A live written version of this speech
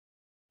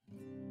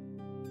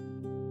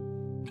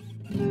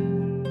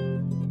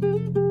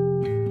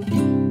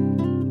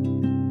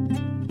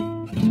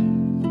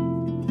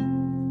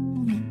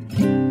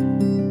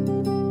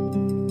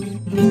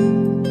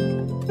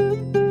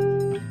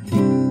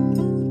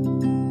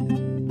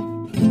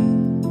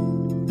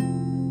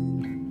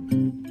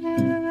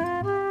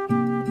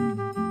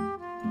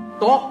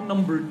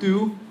number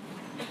 2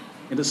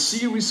 in a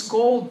series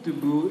called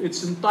Taboo.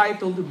 It's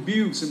entitled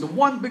Abuse. And the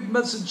one big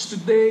message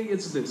today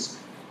is this: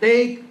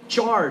 take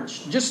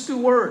charge. Just 2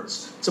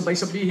 words. Sabay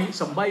sabihin,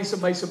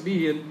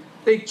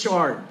 take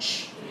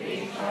charge.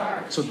 Take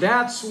charge. So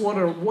that's what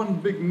our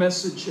one big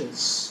message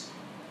is.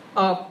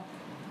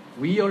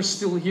 We are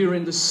still here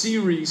in the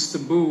series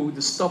Taboo,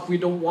 the stuff we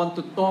don't want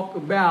to talk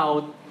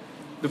about.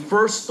 The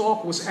first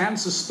talk was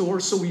ancestor,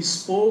 so we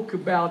spoke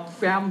about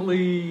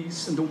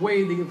families and the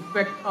way they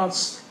affect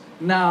us.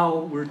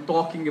 Now we're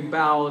talking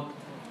about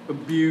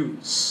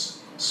abuse.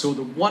 So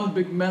the one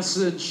big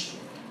message,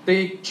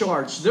 take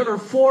charge. There are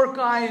 4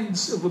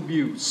 kinds of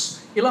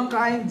abuse. Ilang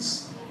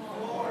kinds?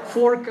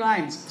 4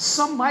 kinds.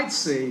 Some might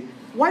say,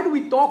 why do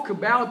we talk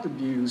about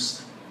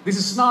abuse? This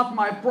is not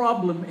my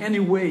problem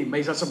anyway.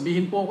 May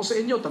sasabihin po ako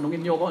sa inyo, tanungin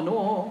niyo ako ano.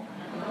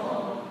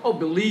 Oh,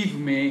 believe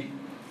me,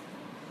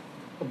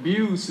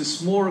 abuse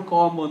is more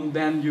common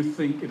than you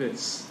think it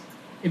is.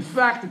 In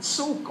fact, it's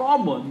so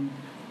common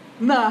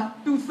na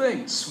 2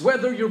 things.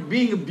 Whether you're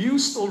being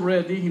abused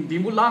already,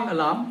 hindi mo lang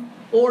alam,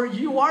 or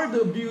you are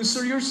the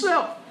abuser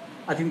yourself.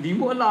 At hindi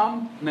mo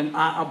alam, nang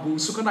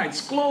aabuso ka na.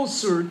 It's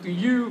closer to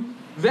you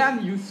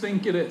than you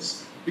think it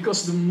is.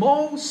 Because the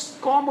most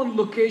common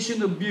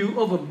location of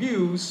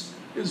abuse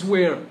is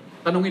where?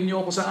 Tanungin niyo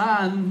ako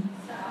saan?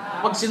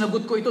 Pag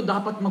sinagot ko ito,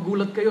 dapat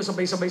magulat kayo,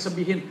 sabay-sabay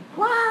sabihin,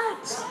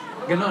 what?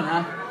 Ganon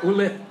ha?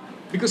 Ulit.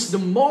 Because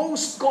the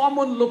most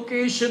common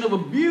location of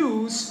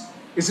abuse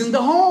is in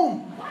the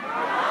home.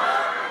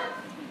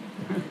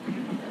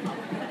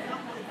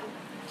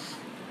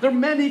 There are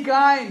many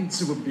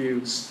kinds of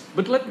abuse,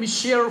 but let me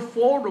share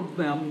 4 of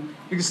them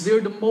because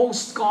they're the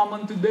most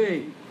common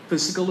today.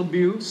 Physical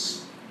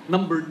abuse.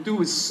 Number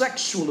 2 is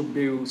sexual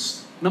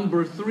abuse.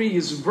 Number 3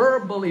 is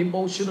verbal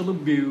emotional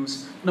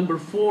abuse. Number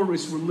 4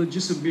 is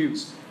religious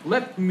abuse.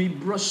 Let me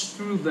brush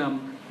through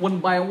them one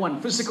by one.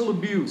 Physical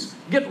abuse.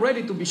 Get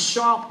ready to be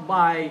shocked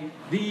by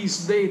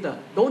these data.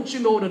 Don't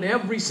you know that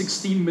every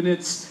 16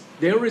 minutes,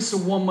 there is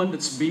a woman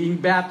that's being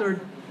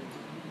battered?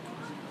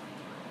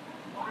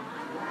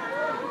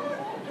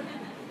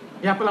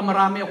 Kaya pala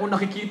marami ako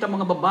nakikita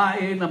mga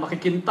babae na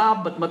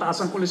makikintab at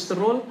mataas ang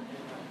kolesterol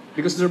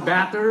because they're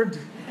battered.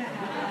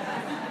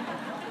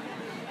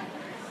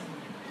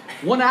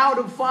 1 out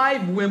of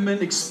 5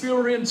 women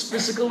experience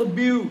physical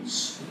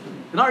abuse.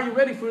 And are you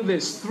ready for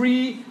this?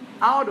 3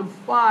 out of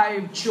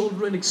 5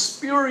 children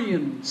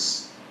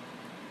experience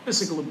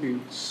physical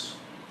abuse.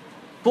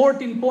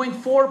 14.4%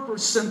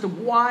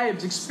 of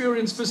wives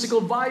experience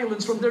physical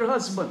violence from their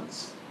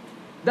husbands.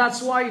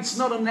 That's why it's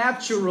not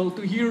unnatural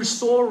to hear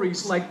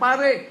stories like,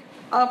 pare,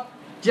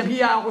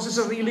 hiya ako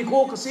sa sarili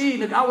ko kasi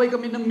nag-away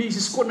kami ng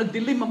misis ko,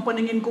 nagdilim ang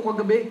paningin ko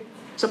kagabi.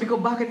 Sabi ko,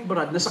 bakit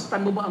Brad?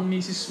 Nasaktan mo ba ang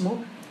misis mo?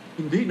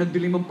 Hindi,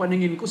 nagdilim ang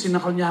paningin ko,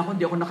 sinakal niya ako,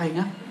 hindi ako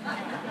nakahinga.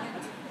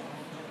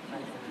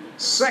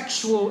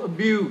 Sexual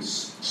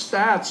abuse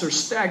stats are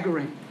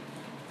staggering.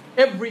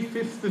 Every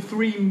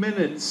 53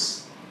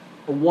 minutes,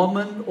 a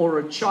woman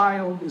or a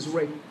child is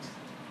raped.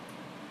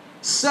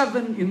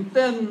 7 in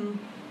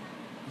 10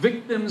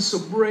 victims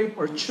of rape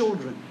are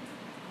children.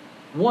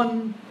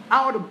 1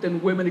 out of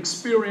 10 women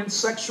experience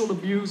sexual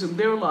abuse in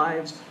their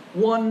lives.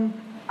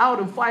 1 out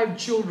of 5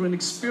 children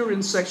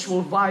experience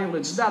sexual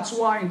violence. That's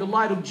why in the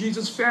light of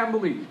Jesus'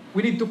 family,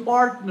 we need to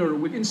partner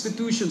with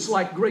institutions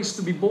like Grace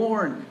to be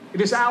Born.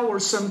 It is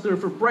our center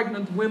for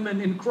pregnant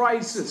women in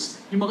crisis,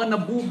 yung mga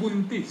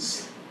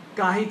nabubuntis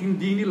kahit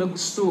hindi nila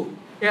gusto.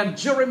 And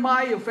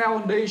Jeremiah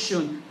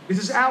Foundation, this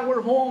is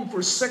our home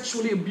for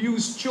sexually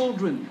abused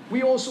children.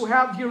 We also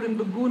have here in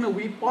Laguna,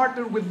 we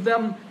partner with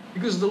them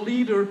because the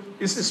leader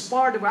is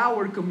part of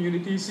our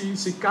community. Si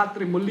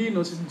Catherine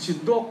Molino, si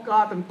Doc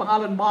Kat, and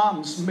pangalan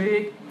Moms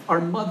Make Our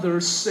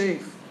Mothers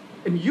Safe.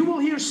 And you will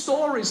hear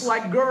stories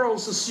like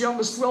girls as young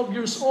as 12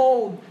 years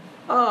old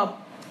are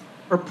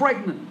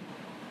pregnant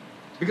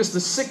because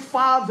the sick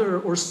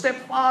father or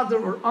stepfather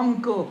or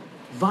uncle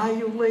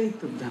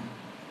violated them.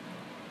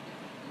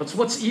 But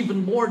what's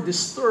even more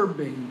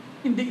disturbing,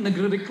 hindi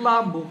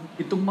nagrereklamo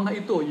itong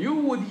mga ito. You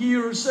would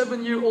hear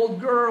 7-year-old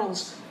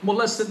girls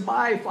molested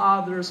by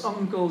fathers,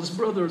 uncles,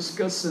 brothers,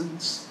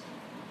 cousins.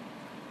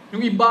 Yung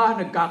iba,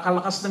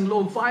 nagkakalakas ng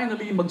loob.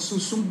 Finally,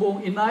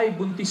 magsusumbong, inay,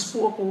 buntis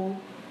po ako.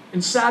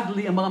 And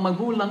sadly, ang mga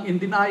magulang in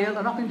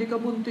denial, anak, hindi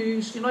ka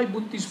buntis. Inay,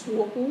 buntis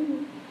po ako.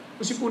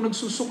 Kasi po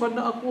nagsusuka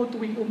na ako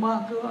tuwing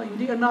umaga.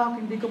 Hindi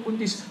anak, hindi ka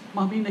buntis.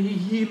 Mami,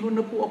 nahihilo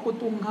na po ako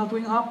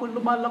tuwing hapon.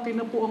 Lumalaki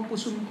na po ang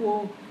puson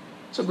ko.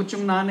 Sagot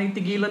yung nanay,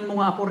 tigilan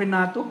mo nga ako,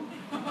 Renato.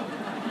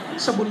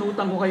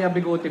 Sabunutan ko kaya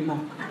bigote mo.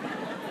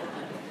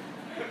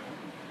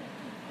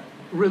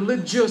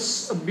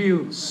 Religious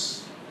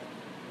abuse.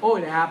 Oh,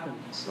 it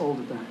happens all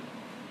the time.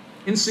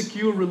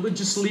 Insecure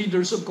religious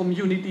leaders of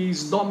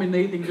communities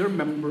dominating their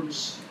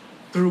members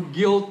through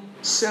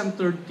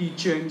guilt-centered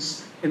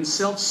teachings and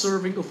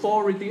self-serving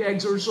authority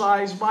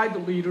exercised by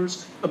the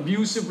leaders.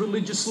 Abusive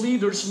religious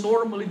leaders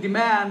normally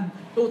demand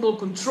total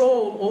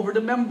control over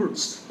the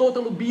members,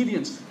 total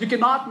obedience. You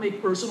cannot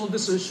make personal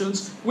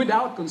decisions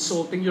without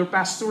consulting your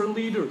pastoral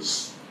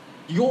leaders.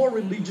 Your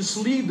religious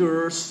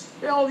leaders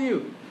tell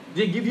you.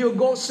 They give you a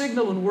go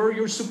signal on where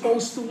you're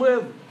supposed to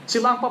live.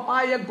 Sila ang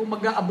papayag kung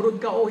mag-abroad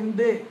ka o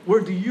hindi.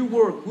 Where do you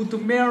work? Who to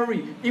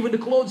marry? Even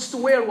the clothes to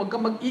wear. Huwag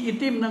kang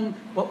mag-iitim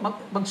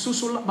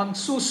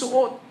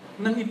magsusuot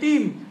ng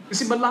itim.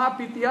 Kasi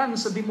malapit yan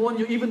sa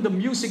demonyo. Even the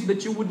music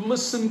that you would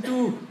listen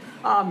to,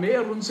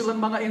 meron silang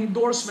mga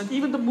endorsement.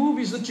 Even the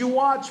movies that you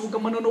watch, huwag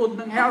kang manonood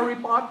ng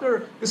Harry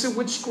Potter. Kasi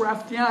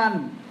witchcraft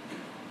yan.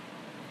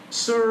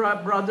 Sir,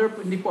 brother,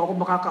 hindi po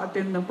ako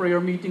makaka-attend ng prayer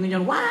meeting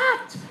ngayon.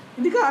 What?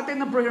 Hindi ka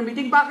attend ng prayer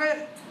meeting?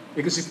 Bakit?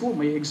 Kasi po,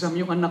 may exam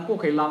yung anak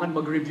ko. Kailangan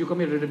mag-review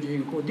kami,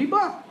 re-reviewin ko. Di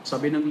ba?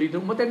 Sabi ng leader,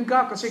 umattend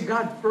ka kasi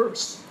God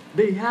first.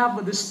 They have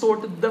a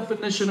distorted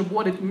definition of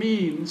what it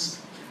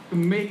means to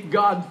make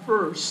God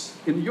first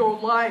in your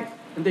life.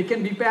 And they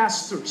can be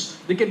pastors.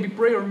 They can be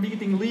prayer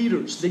meeting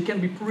leaders. They can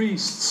be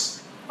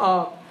priests.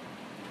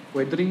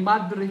 Pwede rin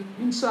madre,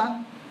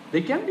 minsan.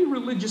 They can be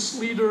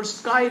religious leaders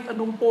kahit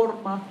anong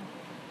forma.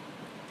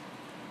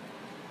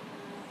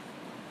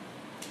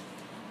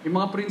 Yung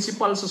mga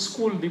principal sa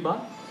school, di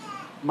ba?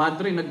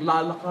 Madre,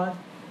 naglalakad.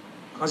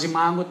 Kasi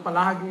mangot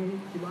palagi,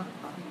 di ba?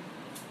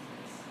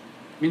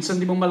 Minsan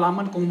di mo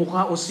malaman kung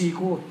mukha o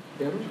siko.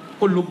 Pero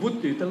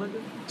kulubot eh talaga.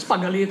 Tapos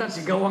pagalitan,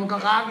 sigawan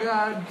ka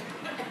kagad.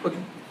 Pag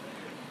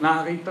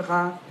nakakita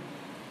ka.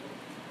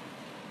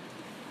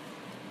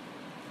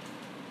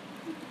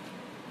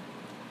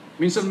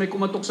 Minsan may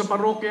kumatok sa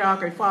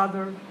parokya kay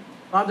Father.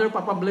 Father,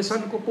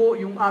 papablessan ko po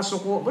yung aso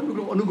ko.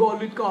 Ano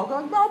galit ka?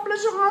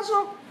 Papabless yung aso.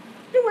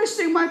 You're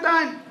wasting my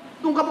time.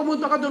 Nung ka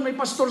pumunta ka doon, may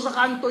pastor sa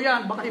kanto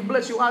yan. Baka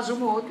i-bless yung aso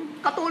mo.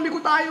 Katoliko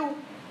tayo.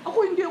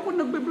 Hindi ako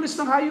nagbe-bless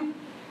ng hayop.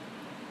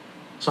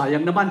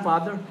 Sayang naman,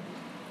 Father.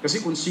 Kasi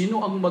kung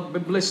sino ang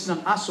magbe-bless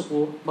ng aso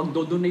ko,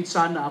 magdo-donate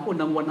sana ako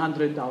ng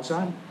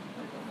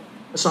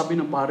 100,000. Sabi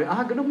ng pare,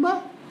 ganun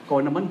ba?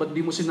 Ikaw naman, ba't di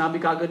mo sinabi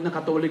kagad na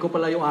katoliko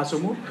pala yung aso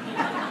mo?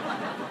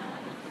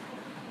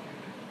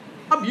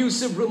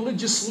 Abusive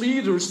religious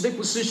leaders, they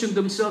position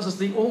themselves as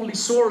the only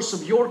source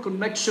of your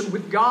connection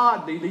with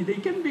God. They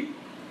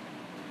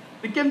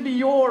can be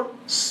your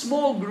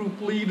small group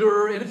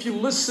leader, and if you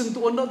listen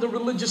to another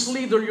religious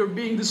leader, you're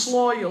being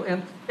disloyal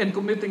and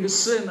committing a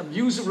sin.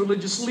 Abusive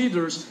religious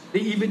leaders,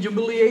 they even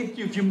humiliate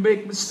you if you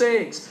make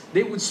mistakes.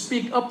 They would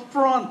speak up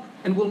front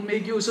and will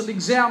make you as an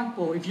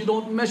example if you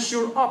don't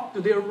measure up to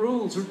their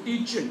rules or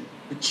teaching.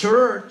 The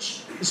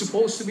church is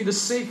supposed to be the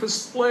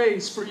safest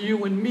place for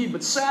you and me,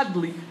 but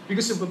sadly,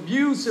 because of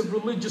abusive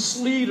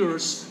religious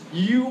leaders,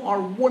 you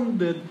are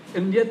wounded,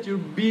 and yet you're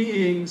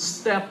being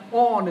stepped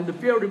on in the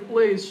very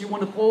place you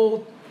want to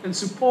call and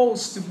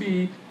supposed to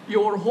be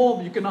your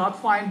home. You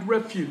cannot find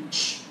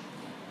refuge.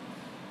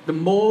 The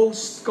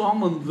most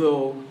common,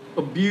 though,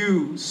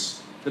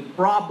 abuse that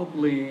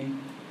probably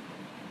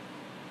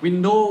we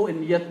know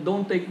and yet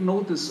don't take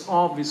notice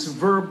of is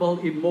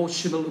verbal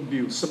emotional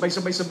abuse.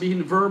 Sabay-sabay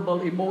sabihin, verbal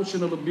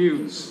emotional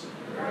abuse.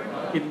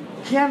 It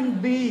can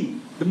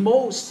be the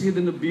most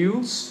hidden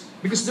abuse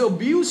because the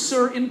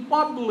abuser in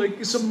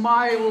public is a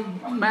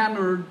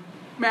mild-mannered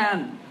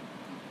man.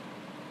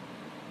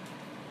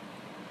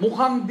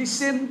 Mukhang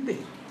disente.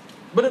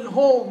 But at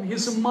home,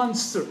 he's a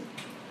monster.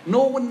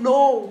 No one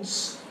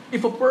knows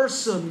if a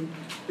person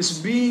is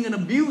being an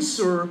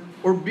abuser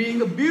or being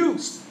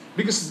abused.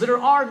 Because there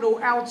are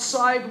no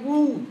outside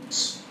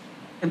wounds.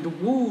 And the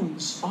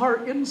wounds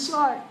are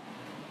inside.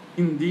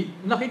 Hindi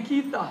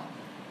nakikita.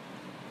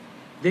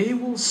 They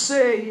will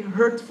say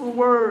hurtful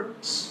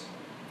words.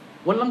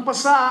 Walang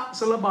pasa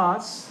sa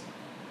labas,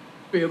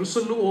 pero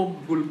sa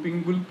loob,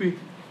 gulping-gulpi.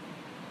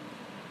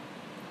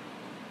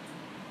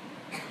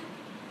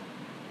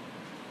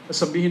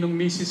 Sabihin ng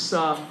misis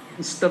sa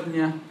mister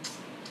niya,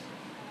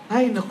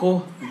 ay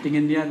nako,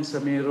 tingin yan sa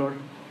mirror.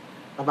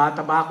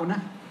 Taba-taba ko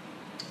na.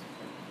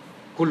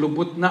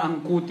 Kulubot na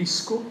ang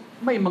kutis ko.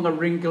 May mga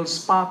wrinkles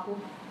pa ako.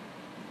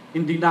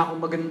 Hindi na ako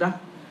maganda.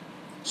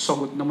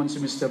 Sagot naman si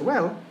Mr.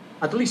 Well,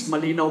 at least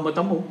malinaw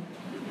mata mo.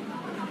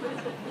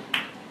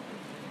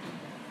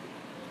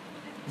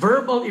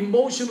 Verbal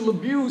emotional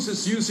abuse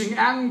is using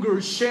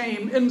anger,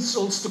 shame,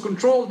 insults to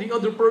control the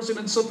other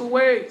person in subtle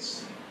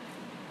ways.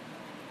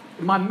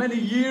 In my many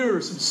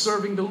years of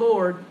serving the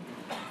Lord,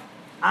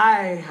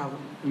 I have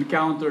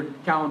encountered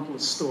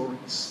countless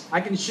stories. I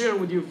can share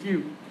with you a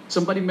few.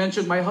 Somebody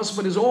mentioned, my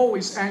husband is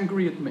always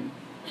angry at me.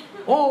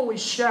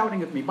 Always shouting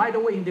at me. By the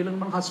way, hindi lang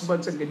mga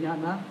husbands ang ganyan,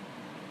 ha?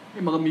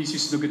 May mga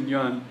misis na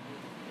ganyan.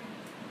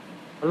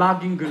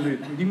 Laging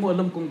galit. Hindi mo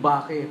alam kung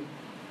bakit.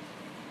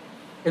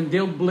 And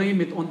they'll blame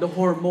it on the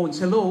hormones.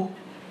 Hello?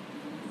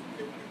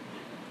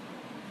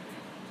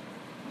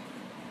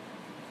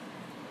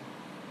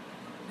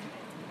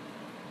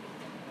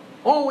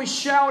 Always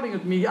shouting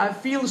at me. I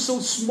feel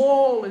so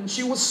small, and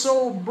she was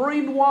so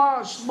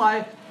brainwashed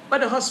by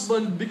the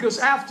husband,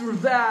 because after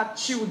that,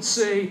 she would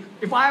say,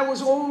 if I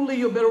was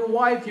only a better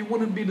wife, he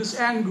wouldn't be this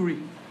angry.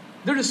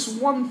 There is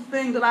one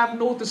thing that I've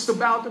noticed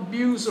about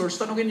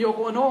abusers. Tanungin niyo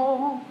ako, ano?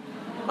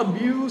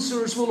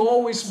 Abusers will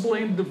always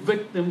blame the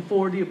victim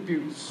for the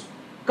abuse.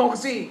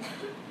 Kasi,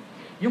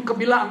 yung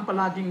kabila ang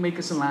palaging may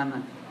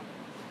kasalanan.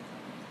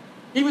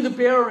 Even the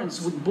parents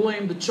would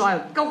blame the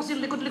child. Ikaw kasi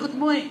likot-likot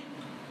mo eh.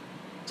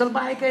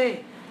 Salbahe ka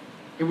eh.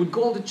 They would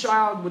call the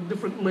child with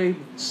different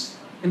labels.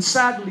 And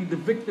sadly, the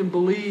victim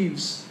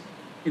believes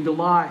in the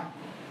lie.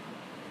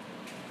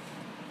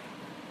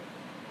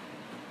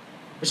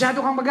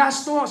 Masyado kang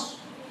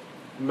magastos.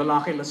 Ang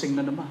lalaki lasing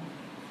na naman.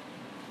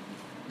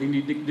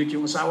 Dinidikdik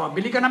yung asawa.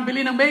 Bili ka ng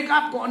bili ng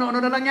makeup. Kung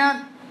ano-ano na lang yan.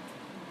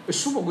 Eh,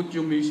 sumagot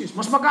yung misis.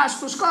 Mas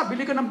magastos ka.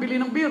 Bili ka ng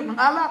bili ng beer, ng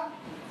alak.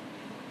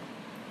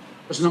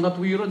 Tapos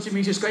nangatwiran si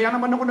misis. Kaya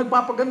naman ako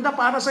nagpapaganda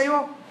para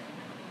sa'yo.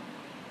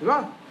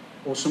 Diba?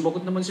 O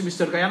sumagot naman si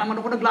mister. Kaya naman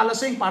ako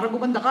naglalasing para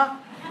gumanda ka.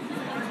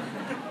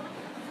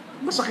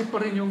 Masakit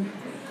pa rin yung...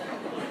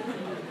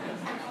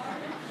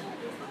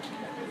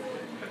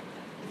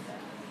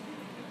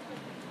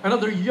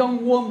 Another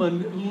young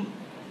woman,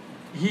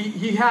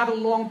 he had a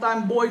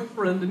long-time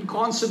boyfriend and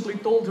constantly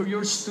told her,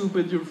 you're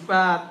stupid, you're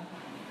fat.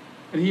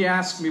 And he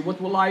asked me,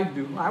 what will I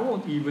do? I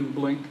won't even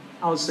blink.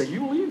 I'll say,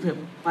 you leave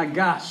him. My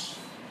gosh.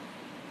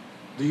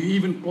 Do you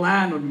even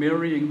plan on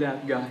marrying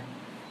that guy?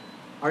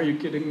 Are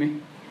you kidding me?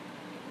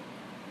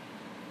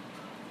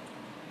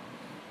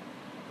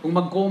 Kung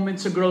mag-comment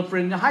sa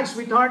girlfriend niya, hi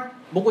sweetheart,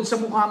 bukod sa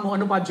mukha mo,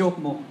 ano pa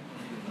joke mo?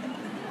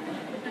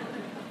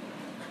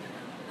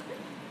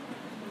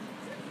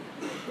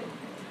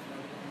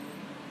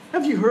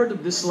 Have you heard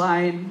of this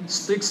line?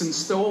 Sticks and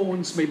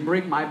stones may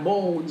break my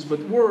bones, but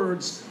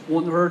words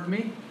won't hurt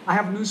me. I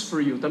have news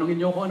for you. Tanungin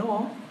niyo ako ano?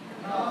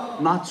 No.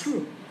 Not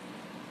true.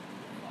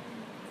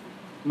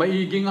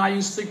 Maigi nga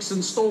yung sticks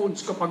and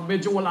stones kapag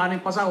medyo wala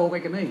nang pasa,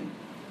 okay ka na eh.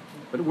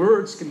 But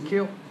words can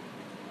kill.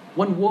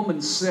 One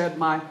woman said,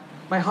 my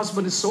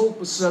husband is so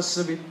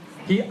possessive,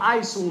 he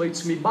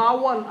isolates me.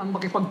 Bawal ang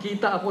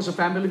makipagkita ako sa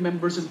family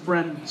members and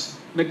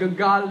friends.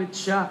 Nagagalit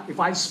siya if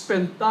I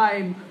spend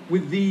time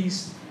with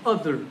these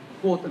other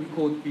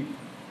quote-unquote people.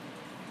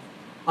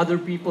 Other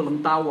people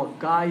ang tawag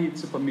kahit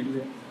sa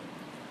pamilya.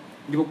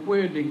 Hindi mo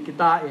pwedeng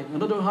kitain.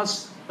 Another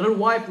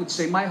wife would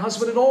say, my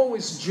husband is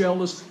always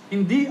jealous.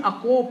 Hindi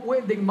ako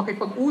pwedeng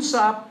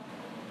makipag-usap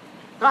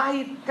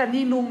kahit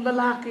kaninong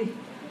lalaki.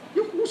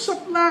 Yung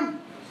usap lang.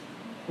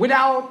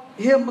 Without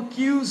him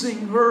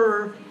accusing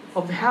her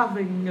of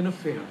having an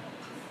affair.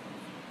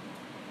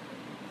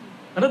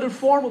 Another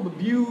form of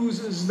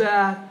abuse is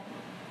that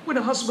when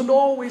a husband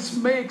always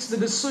makes the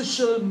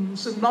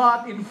decisions and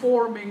not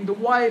informing the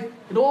wife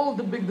in all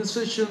the big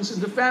decisions in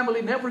the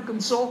family, never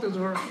consulted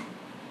her.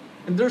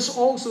 And there's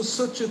also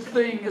such a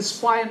thing as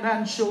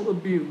financial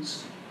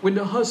abuse. When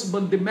the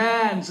husband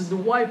demands that the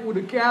wife would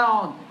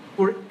account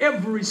for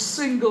every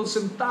single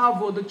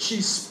centavo that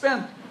she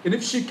spent. And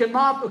if she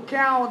cannot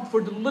account for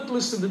the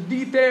littlest of the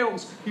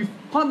details, he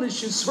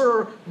punishes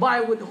her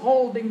by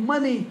withholding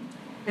money.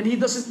 And he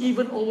doesn't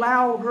even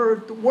allow her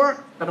to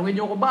work. Tanungin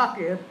niyo ko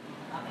bakit?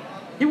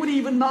 He would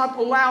even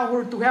not allow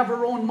her to have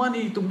her own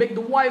money, to make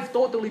the wife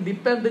totally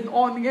dependent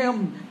on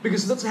him,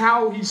 because that's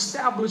how he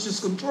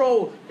establishes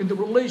control in the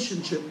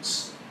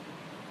relationships.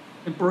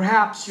 And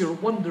perhaps you're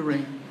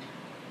wondering,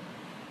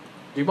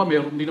 di ba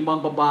meron din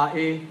namang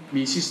babae,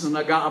 misis na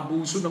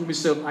nag-aabuso ng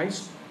Mr.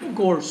 Ice? Of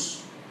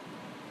course,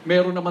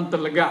 meron naman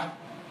talaga.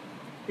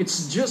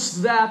 It's just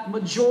that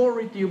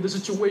majority of the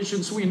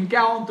situations we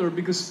encounter,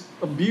 because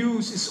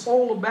abuse is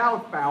all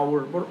about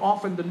power, more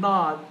often than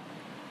not,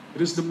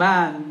 it is the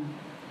man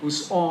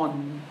who's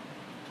on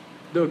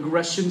the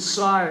aggression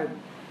side.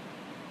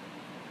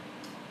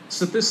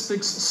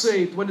 Statistics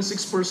say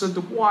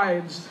 26% of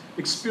wives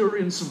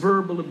experience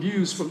verbal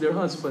abuse from their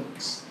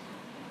husbands.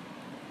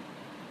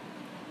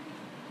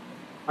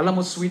 Alam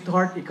mo,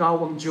 sweetheart,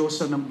 ikaw ang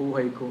Diyosa ng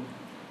buhay ko.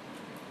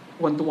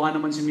 Tuwan-tuwa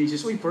naman si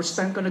Mrs. Uy, first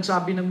time ka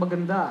nagsabi ng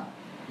maganda.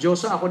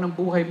 Diyosa ako ng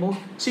buhay mo.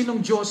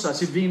 Sinong Diyosa?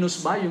 Si Venus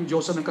ba? Yung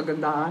Diyosa ng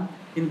kagandahan?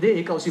 Hindi,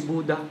 ikaw si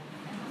Buddha.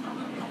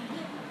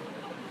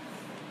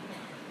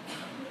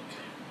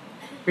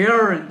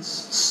 Parents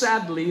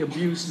sadly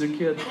abuse their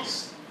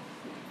kids.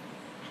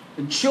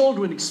 And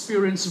children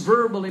experience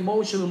verbal,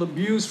 emotional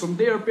abuse from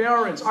their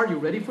parents. Are you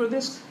ready for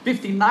this?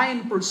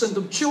 59%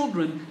 of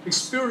children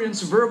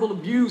experience verbal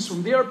abuse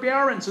from their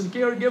parents and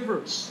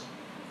caregivers,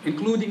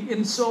 including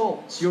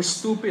insults. You're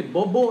stupid,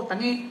 bobo,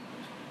 tangi.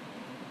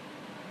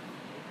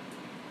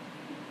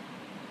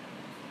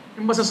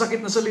 Yung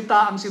masasakit na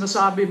salita ang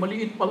sinasabi,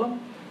 maliit pa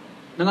lang.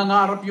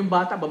 Nangangarap yung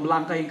bata,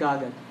 bablangkahin ka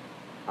agad.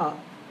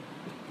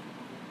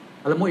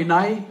 Alam mo,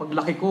 inay,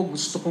 paglaki ko,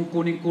 gusto kong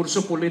kuning kurso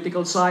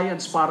political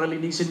science para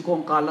linisin ko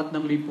ang kalat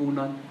ng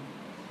lipunan.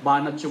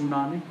 Banat yung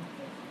nanay.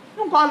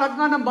 Yung kalat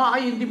nga ng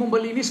bahay, hindi mo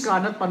malinis,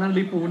 kanat pa ng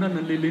lipunan,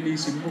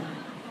 nalilinisin mo.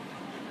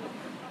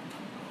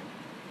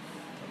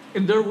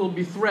 And there will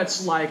be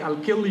threats like, I'll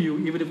kill you,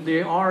 even if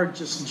they are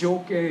just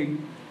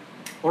joking.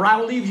 Or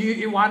I'll leave you,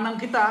 iwanan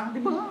kita.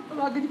 Di ba?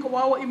 Palagi yung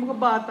kawawa yung mga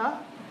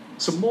bata.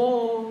 Sa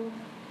mall.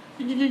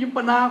 Yun yung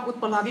panakot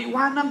palagi.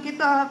 Iwanan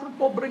kita,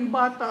 pobreng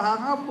bata,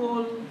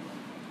 hangabol.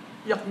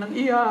 Iyak ng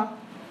iyak.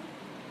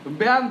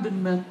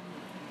 Abandonment.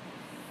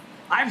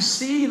 I've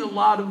seen a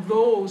lot of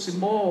those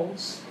in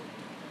malls.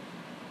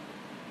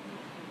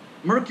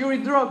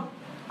 Mercury drug.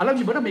 Alam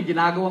niyo ba na may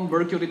ginagawang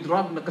mercury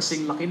drug na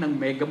kasing laki ng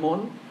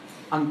Megamol?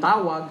 Ang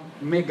tawag,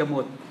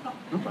 Megamod.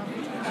 Ano pa?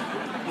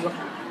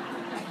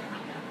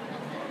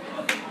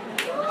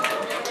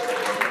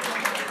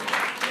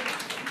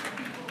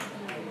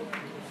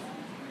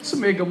 Sa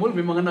Megamol,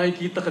 may mga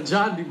nakikita ka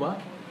dyan, di ba?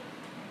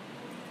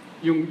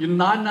 Yung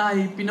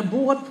nanay,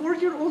 pinabuhat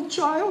 4-year-old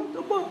child,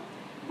 aba,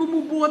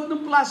 bumubuhat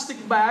ng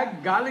plastic bag,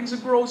 galing sa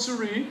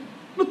grocery,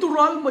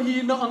 natural,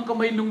 mahina ang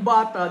kamay ng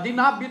bata,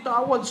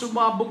 dinabitawan,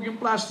 sumabog yung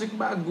plastic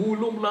bag,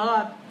 gulong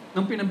lahat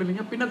ng pinabili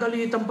niya,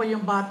 pinagalitan pa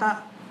yung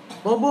bata.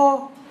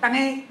 Bobo,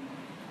 tangi!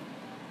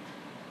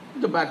 In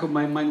the back of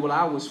my mind, while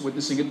I was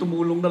witnessing it,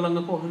 tumulong na lang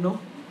ako, ano?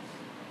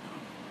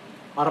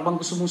 Para bang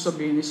gusto mong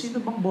sabihin, sino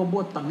bang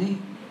bobo at tangi?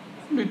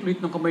 Lit-lit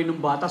ng kamay ng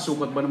bata,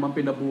 sukat ba naman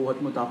pinabuhat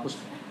mo tapos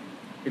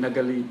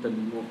pinagalitan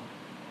mo?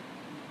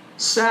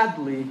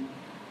 Sadly,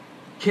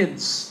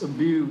 kids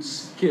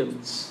abuse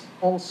kids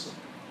also.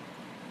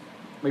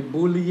 May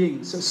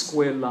bullying sa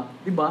eskwela,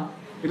 di ba?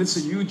 And it's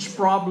a huge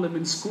problem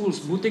in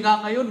schools. Buti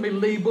nga ngayon, may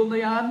label na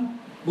yan.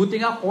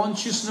 Buti nga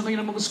conscious na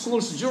ngayon ng mga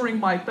schools.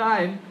 During my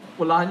time,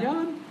 wala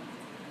niyan.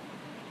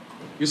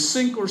 You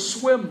sink or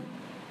swim.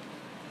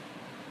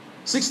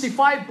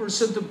 65%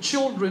 of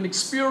children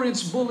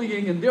experience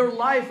bullying in their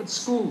life at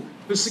school.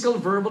 Physical,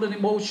 verbal, and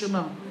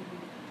emotional.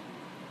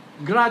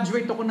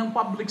 Graduate ako ng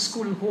public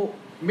school ho.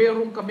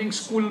 Meron kaming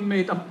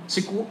schoolmate,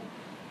 hindi ko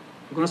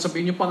na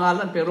sabihin yung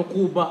pangalan, pero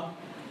Kuba.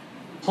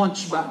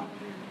 Hunchback.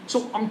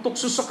 So, ang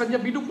tukso sa kanya,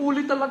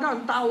 binubuli talaga.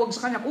 Ang tawag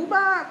sa kanya,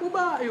 Kuba,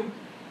 Kuba. Yung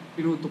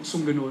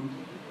pinutuksong ganun.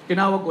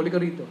 Tinawag ko, liga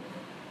rito.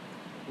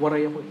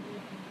 Waray ako.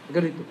 Liga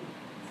rito.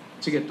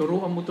 Sige,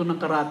 turuan mo to ng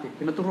karate.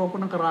 Pinaturuan ko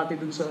ng karate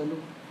dun sa ano.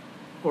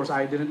 Of course,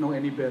 I didn't know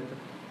any better.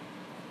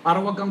 Para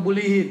wag kang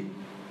bulihin.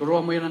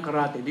 Turuan mo yan ng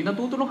karate. Di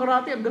natuto ng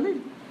karate, ang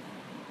galing.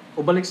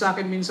 O balik sa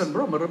akin minsan,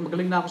 bro,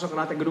 magaling na ako sa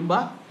karate. Ganun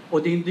ba?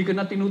 O di hindi ka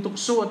na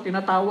tinutukso at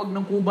tinatawag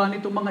ng Kuba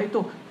nito mga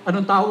ito.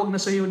 Anong tawag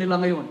na sa iyo nila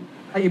ngayon?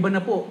 Ay, iba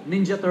na po,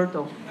 Ninja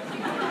Turtle.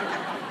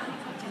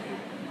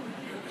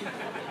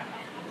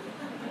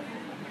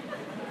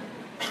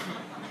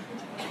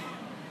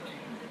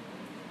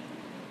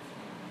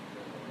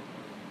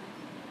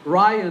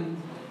 Ryan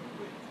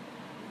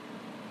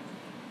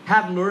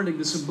had learning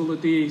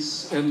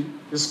disabilities and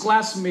his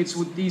classmates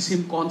would tease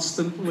him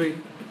constantly.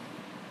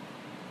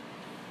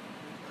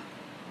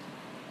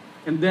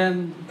 And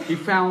then he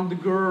found the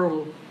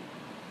girl,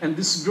 and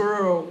this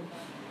girl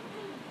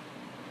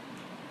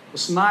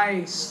was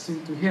nice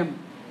to him,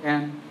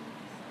 and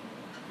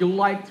he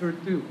liked her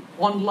too.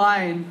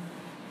 Online,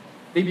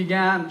 they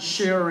began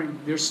sharing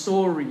their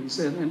stories,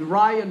 and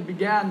Ryan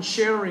began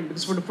sharing,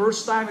 because for the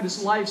first time in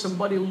his life,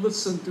 somebody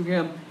listened to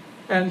him,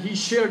 and he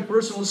shared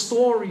personal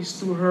stories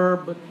to her,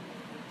 but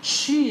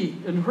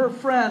she and her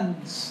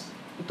friends,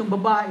 itong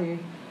babae,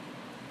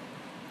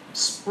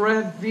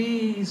 spread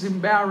these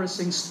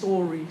embarrassing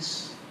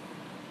stories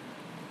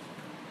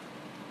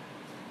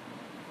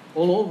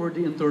all over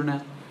the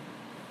internet.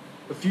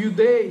 A few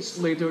days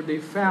later, they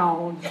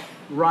found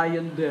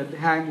Ryan dead,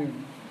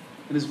 hanging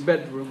in his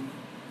bedroom.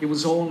 He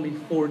was only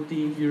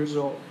 14 years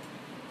old.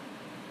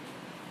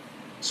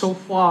 So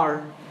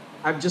far,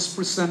 I've just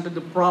presented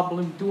the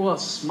problem to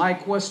us. My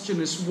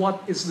question is,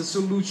 what is the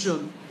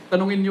solution?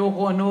 Tanungin niyo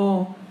ko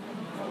ano?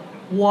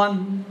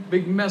 One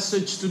big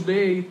message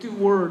today, 2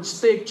 words,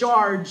 take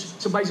charge.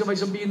 Sabay-sabay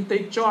sabihin,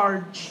 take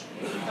charge.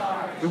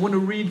 We want to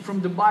read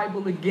from the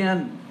Bible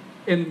again.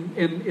 In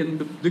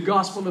the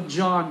Gospel of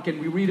John, can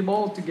we read them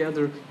all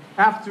together?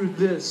 After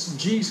this,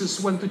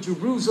 Jesus went to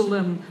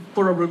Jerusalem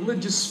for a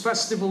religious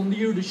festival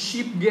near the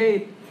Sheep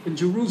Gate. In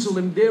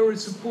Jerusalem, there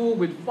is a pool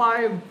with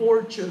 5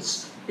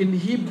 porches. In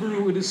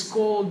Hebrew, it is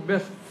called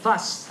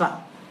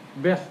Bethesda.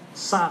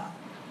 Bethesda.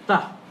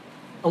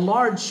 A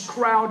large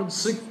crowd of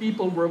sick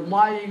people were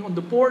lying on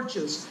the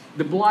porches,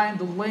 the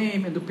blind, the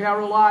lame, and the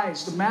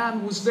paralyzed. The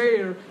man was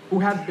there who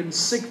had been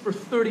sick for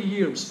 30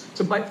 years.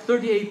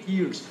 38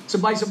 years.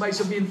 Sabay-sabay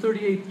sabihin,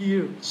 38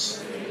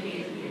 years.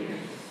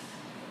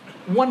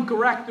 One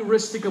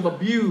characteristic of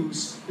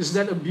abuse is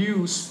that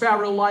abuse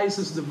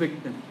paralyzes the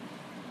victim.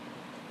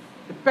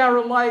 It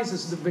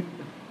paralyzes the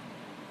victim.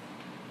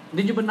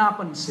 Hindi niyo ba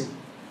napansin?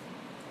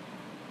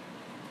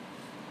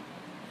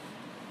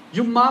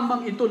 Yung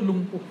mamang ito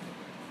lumpo.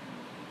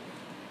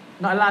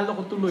 Naalala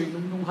ko tuloy,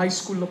 nung high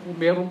school na po,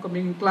 meron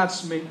kaming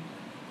classmate.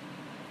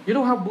 You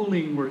know how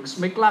bullying works?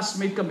 May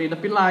classmate kami,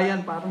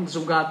 napilayan, parang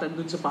sugatan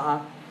dun sa paa.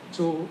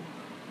 So,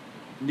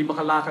 hindi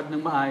makalakad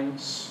ng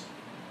maayos.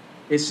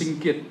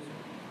 Singkit.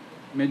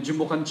 Medyo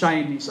mukhang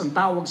Chinese. Ang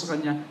tawag sa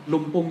kanya,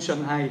 lumpong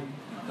Shanghai.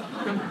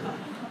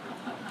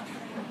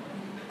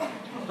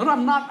 No,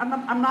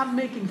 I'm not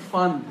making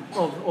fun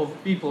of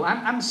people.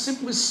 I'm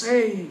simply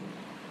saying,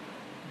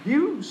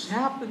 abuse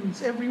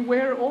happens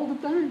everywhere all the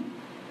time.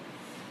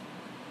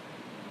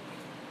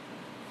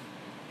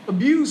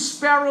 Abuse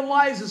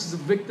paralyzes the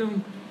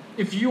victim.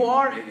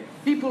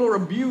 People are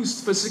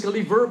abused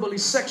physically, verbally,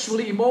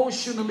 sexually,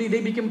 emotionally.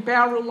 They become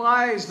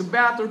paralyzed. The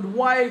battered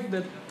wife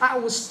that I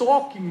was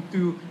talking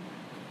to,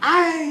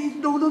 I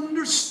don't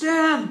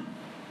understand.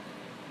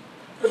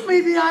 But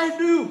maybe I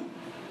do.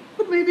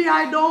 But maybe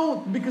I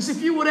don't. Because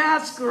if you would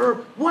ask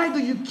her, why do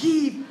you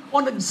keep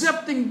on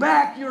accepting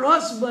back your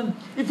husband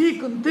if he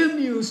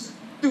continues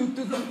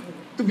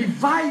to be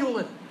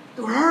violent,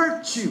 to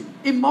hurt you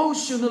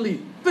emotionally,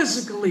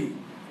 physically?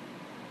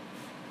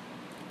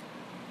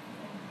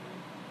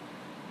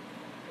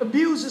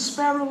 Abuse is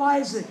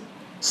paralyzing.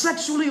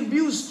 Sexually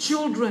abused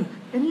children,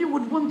 and you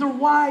would wonder,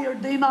 why are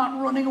they not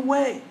running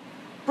away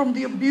from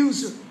the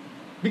abuser?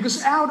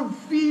 Because out of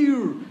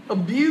fear,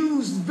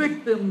 abused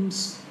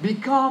victims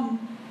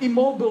become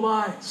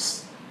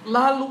immobilized.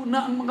 Lalo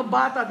na ang mga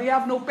bata, they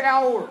have no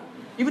power,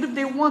 even if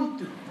they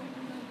want to.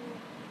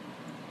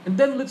 And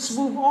then let's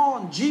move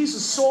on.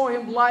 Jesus saw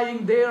him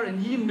lying there,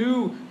 and he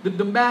knew that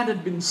the man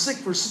had been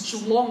sick for such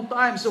a long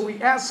time. So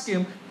he asked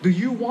him, do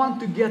you want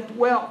to get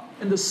well?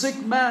 And the sick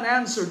man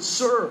answered,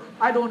 Sir,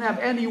 I don't have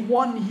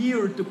anyone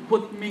here to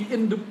put me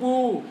in the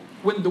pool.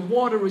 When the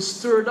water is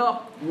stirred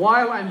up,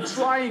 while I'm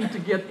trying to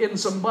get in,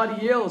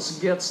 somebody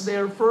else gets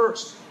there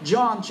first.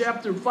 John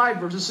chapter 5,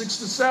 verses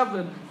 6 to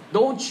 7.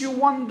 Don't you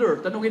wonder?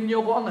 Tanungin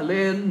niyo ko ang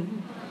alin.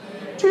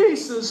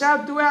 Jesus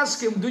had to ask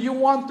him, do you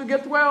want to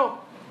get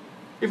well?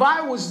 If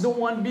I was the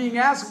one being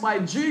asked by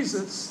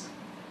Jesus,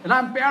 and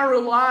I'm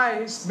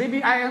paralyzed,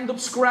 maybe I end up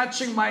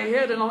scratching my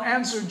head and I'll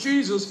answer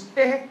Jesus,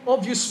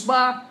 obvious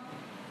ba?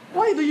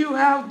 Why do you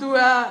have to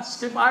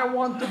ask if I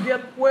want to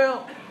get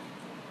well?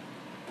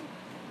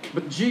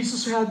 But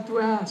Jesus had to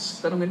ask.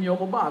 Tanungin niyo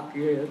ako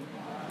bakit?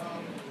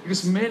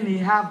 Because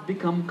many have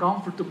become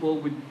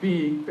comfortable with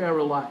being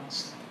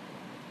paralyzed.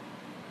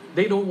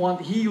 They don't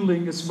want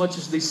healing as much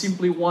as they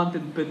simply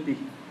wanted pity.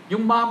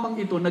 Yung mamang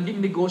ito, naging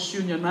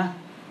negosyo niya na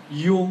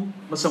yung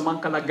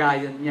masamang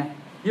kalagayan niya.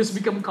 He has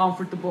become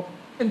comfortable.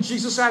 And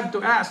Jesus had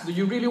to ask, do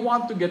you really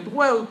want to get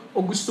well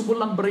o gusto mo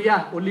lang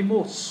barya o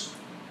limos?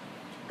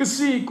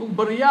 Kasi kung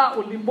barya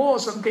o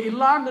limos ang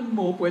kailangan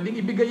mo, pwedeng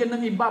ibigay yan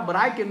ng iba, but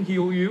I can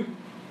heal you.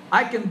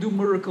 I can do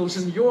miracles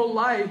in your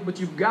life, but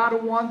you've got to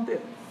want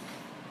it.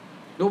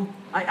 No,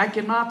 I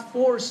cannot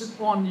force it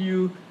on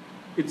you.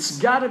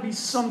 It's got to be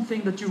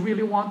something that you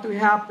really want to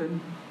happen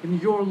in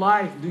your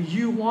life. Do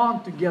you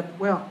want to get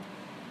well?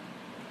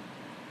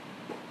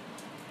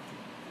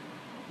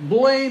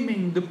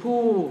 Blaming the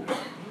pool,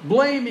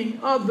 blaming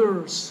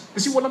others.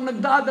 Kasi walang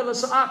nagdadala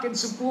sa akin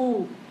sa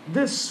pool.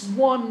 This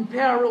one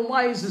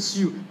paralyzes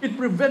you. It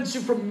prevents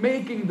you from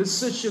making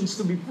decisions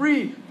to be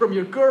free from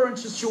your current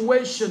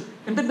situation.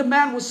 And then the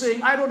man was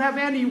saying, I don't have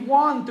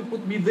anyone to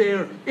put me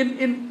there.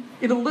 In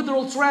a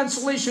literal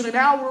translation, in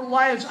our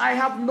lives, I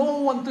have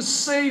no one to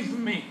save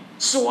me.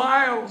 So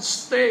I'll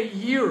stay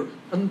here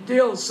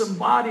until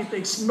somebody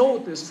takes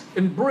notice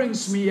and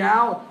brings me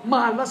out.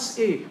 Malas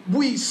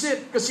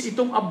buisit kasi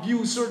itong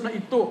abuser na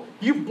ito.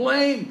 You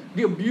blame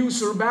the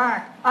abuser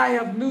back. I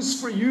have news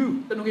for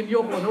you. Tanungin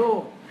niyo kung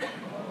ano.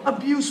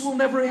 Abuse will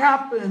never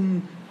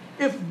happen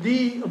if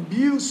the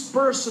abused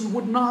person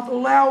would not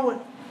allow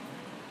it.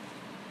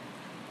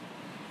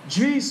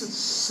 Jesus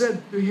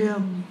said to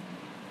him,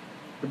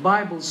 the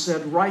Bible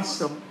said, rise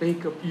up,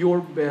 take up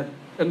your bed,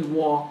 and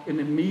walk, and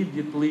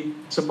immediately,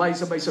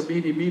 sabay-sabay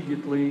sabihin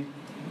immediately,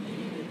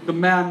 the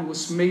man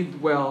was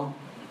made well,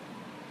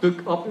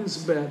 took up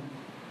his bed,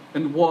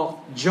 and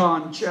walked.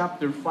 John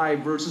chapter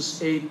 5,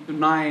 verses 8 to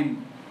 9.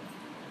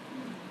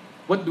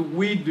 What do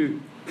we do?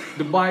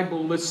 The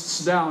Bible lists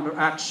down our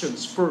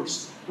actions.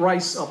 First,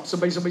 rise up.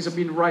 Sabay-sabay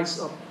sabihin,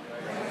 rise up.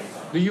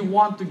 Do you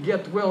want to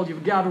get well?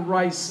 You've got to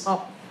rise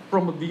up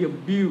from the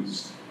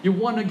abuse. You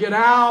want to get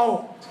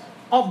out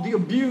of the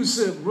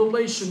abusive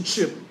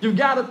relationship. You've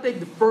got to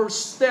take the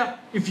first step.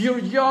 If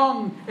you're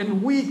young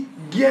and weak,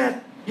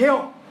 get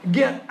help.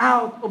 Get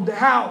out of the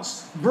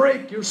house.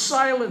 Break your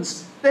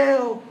silence.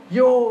 Tell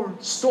your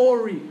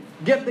story.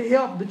 Get the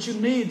help that you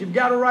need. You've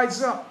got to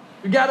rise up.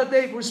 You've got to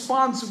take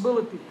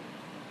responsibility.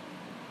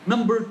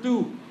 Number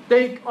 2,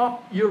 take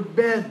up your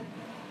bed.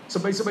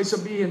 Sabay-sabay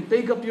sabihin,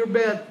 take up your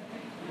bed.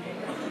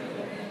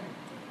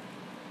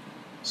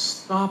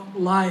 Stop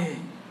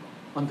lying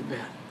on the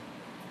bed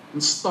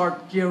and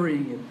start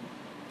carrying it.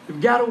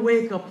 You've got to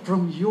wake up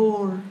from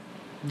your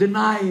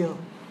denial.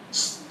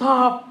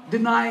 Stop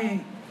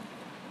denying.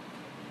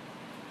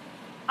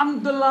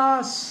 Ang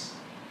dalas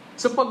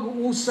sa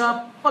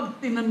pag-uusap, pag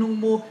tinanong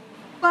mo,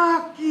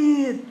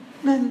 bakit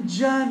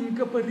nandyan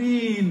ka pa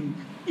rin?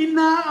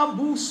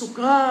 Inaabuso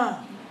ka.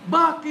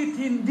 Bakit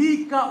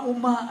hindi ka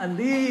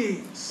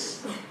umaalis?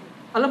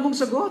 Alam mong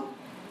sagot?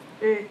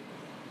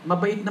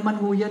 Mabait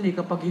naman ho yan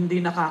kapag hindi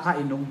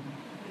nakakainom.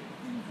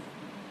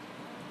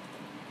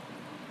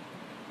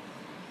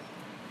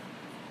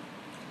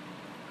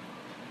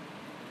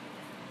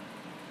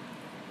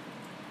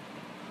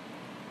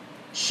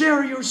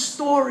 Share your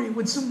story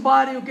with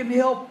somebody who can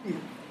help you.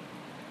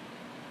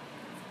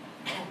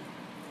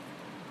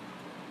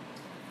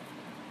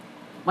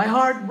 My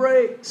heart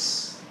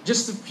breaks.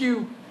 Just a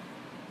few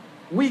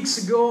weeks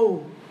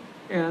ago,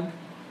 and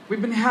we've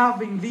been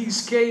having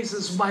these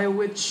cases by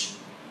which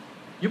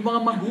yung mga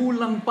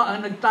magulang pa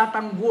ang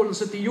nagtatanggol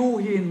sa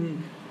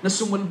tiyuhin na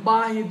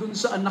sumalbahe dun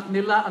sa anak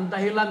nila. Ang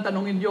dahilan,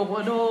 tanongin niyo ko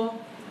ano?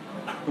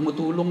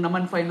 Tumutulong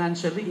naman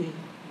financially eh.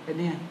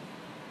 Ganyan.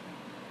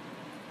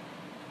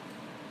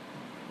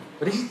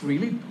 But is it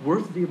really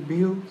worth the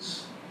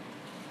abuse?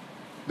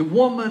 The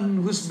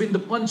woman who's been the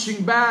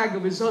punching bag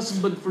of his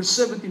husband for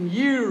 17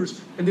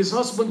 years, and his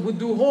husband would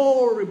do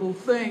horrible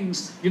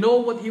things. You know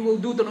what he will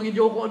do? Tanongin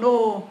niyo ko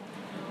ano?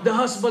 The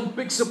husband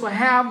picks up a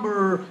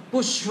hammer,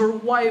 push her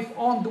wife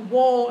on the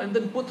wall, and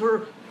then put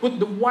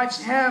the wife's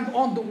hand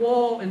on the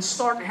wall and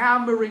start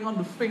hammering on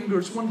the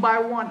fingers one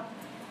by one.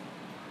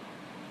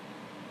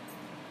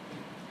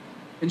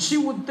 And she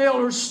would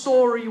tell her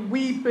story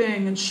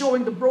weeping and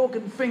showing the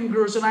broken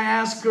fingers. And I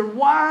asked her,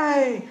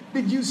 why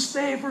did you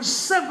stay for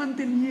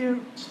 17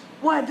 years?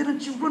 Why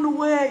didn't you run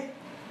away?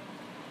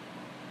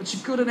 But she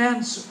couldn't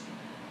answer.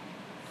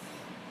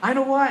 I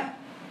know why.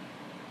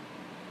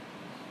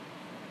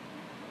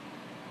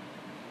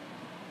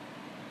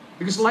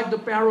 Because like the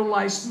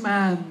paralyzed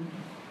man,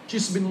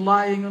 she's been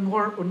lying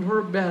on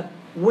her bed,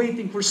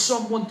 waiting for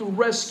someone to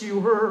rescue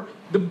her.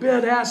 The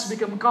bed has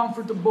become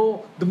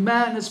comfortable. The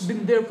man has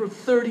been there for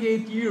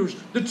 38 years.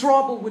 The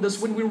trouble with us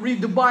when we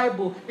read the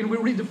Bible and we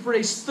read the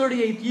phrase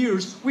 38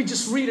 years, we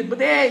just read it. But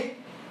hey,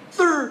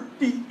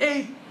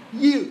 38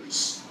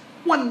 years.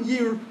 1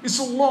 year is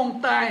a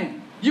long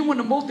time. You want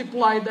to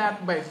multiply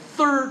that by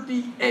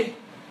 38.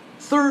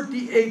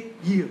 38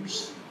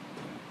 years.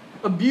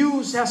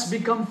 Abuse has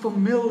become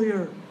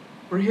familiar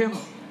for him,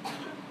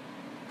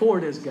 for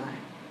this guy.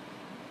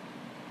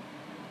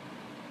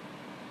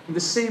 In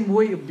the same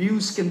way,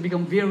 abuse can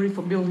become very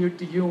familiar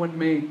to you and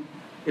me.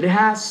 It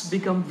has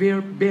become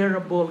very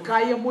bearable.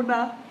 Kaya mo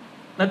na,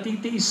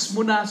 natitiis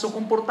mo na, so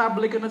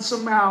komportable ka na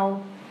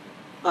somehow.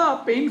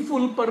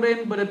 Painful pa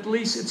rin, but at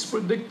least it's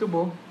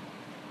predictable.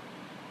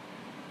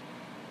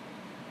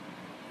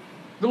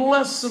 The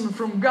lesson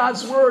from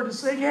God's Word is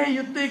saying, hey,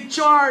 you take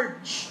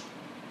charge.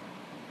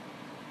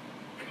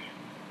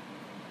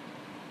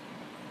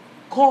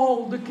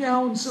 Call the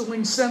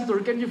counseling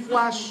center. Can you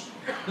flash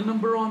the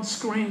number on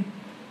screen?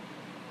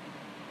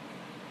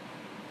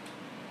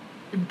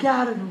 You've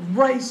got to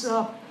rise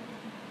up.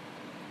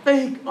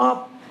 Take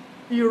up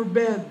your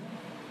bed.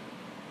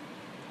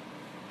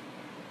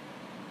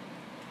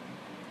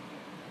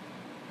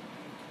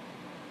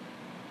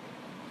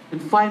 And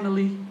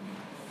finally,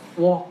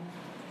 walk.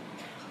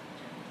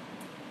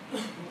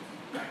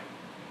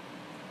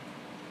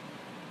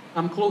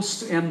 I'm close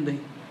to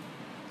ending.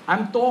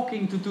 I'm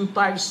talking to two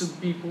types of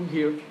people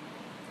here.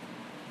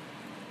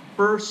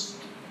 First,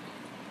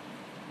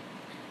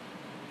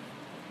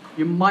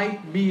 you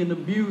might be an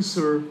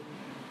abuser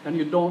and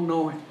you don't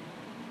know it.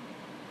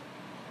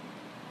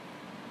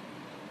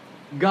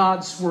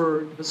 God's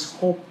Word has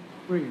hope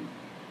for you.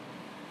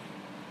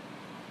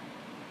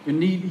 You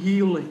need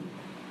healing.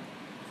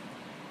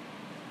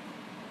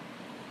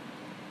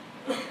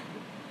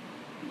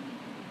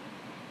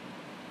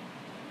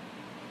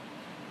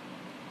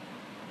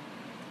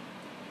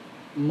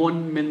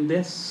 Mon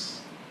Mendez,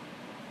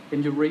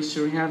 can you raise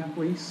your hand,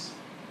 please?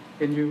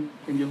 Can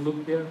you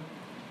look there?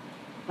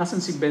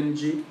 Nasaan si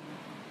Benji?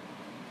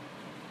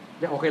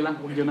 Okay lang,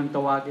 huwag yun ang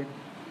tawagin.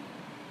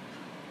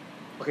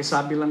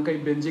 Pakisabi lang kay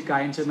Benji,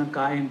 kain siya ng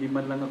kain, di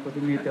man lang ako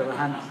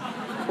tinitirahan.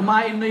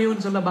 Kumain na yun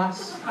sa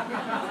labas.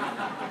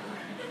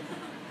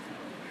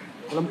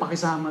 Walang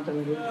pakisama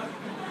talaga.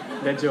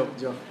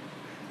 Joke.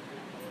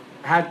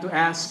 I had to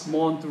ask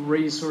Mon to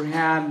raise her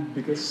hand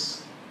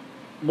because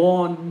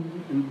Mon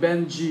and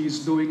Benji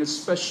is doing a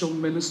special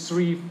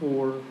ministry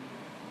for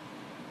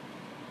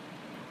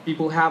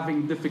people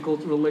having difficult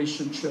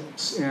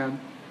relationships.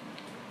 And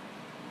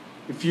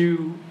if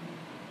you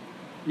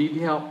need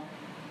help,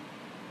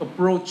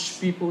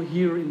 approach people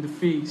here in the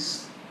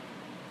feast.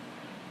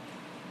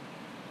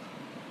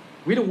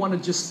 We don't want to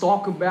just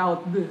talk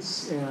about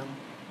this and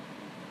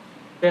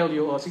tell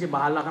you, sige,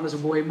 bahala ka na sa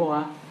buhay mo,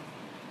 ha?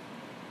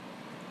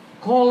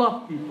 Call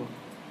up people.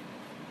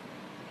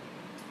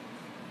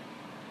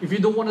 If you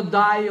don't want to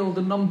dial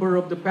the number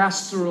of the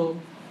pastoral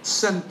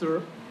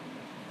center,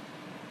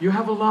 you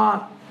have a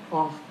lot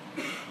of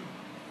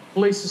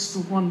places to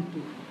run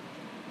to.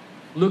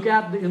 Look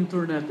at the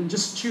internet and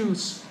just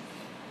choose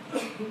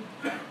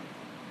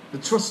the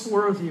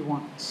trustworthy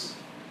ones.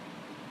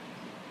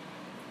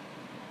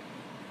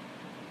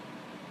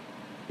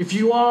 If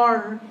you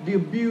are the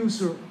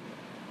abuser,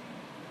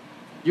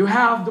 you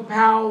have the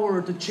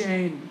power to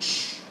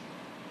change.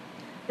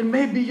 And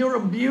maybe you're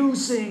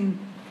abusing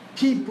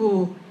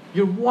people,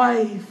 your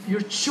wife,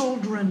 your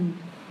children,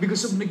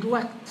 because of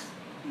neglect.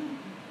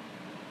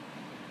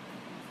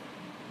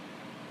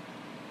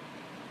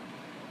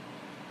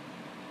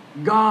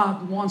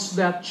 God wants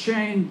that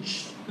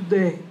changed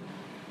today.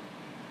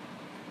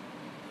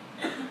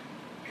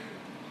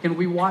 Can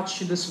we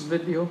watch this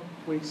video,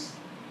 please?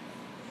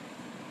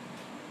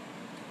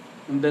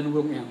 And then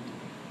we'll end.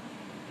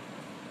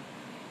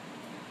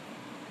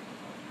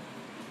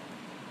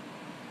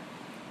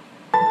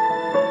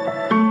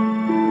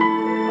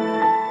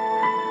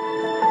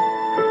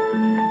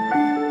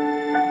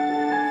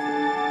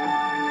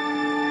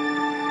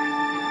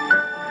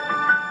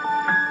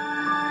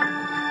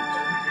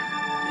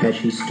 As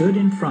she stood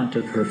in front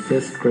of her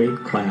 5th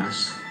grade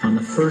class on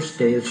the first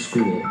day of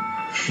school,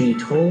 she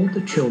told the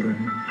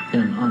children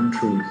an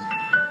untruth.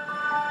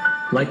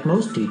 Like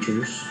most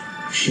teachers,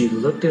 she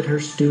looked at her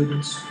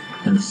students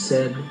and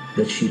said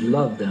that she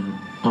loved them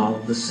all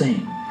the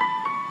same.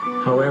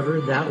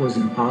 However, that was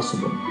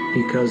impossible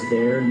because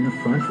there in the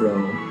front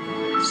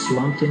row,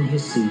 slumped in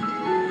his seat,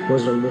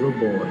 was a little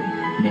boy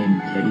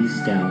named Teddy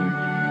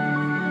Stallard.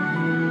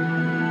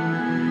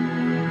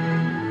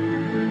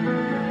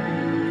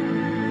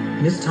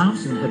 Miss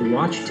Thompson had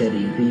watched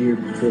Teddy the year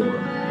before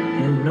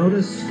and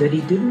noticed that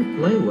he didn't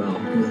play well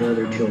with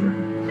other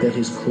children, that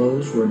his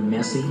clothes were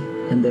messy,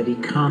 and that he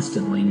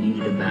constantly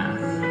needed a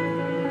bath.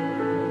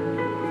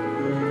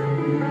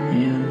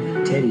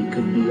 And Teddy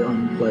could be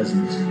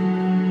unpleasant.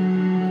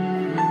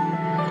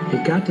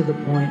 It got to the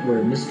point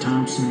where Miss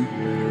Thompson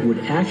would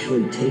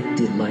actually take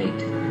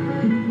delight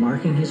in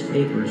marking his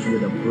papers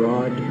with a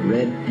broad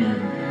red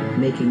pen,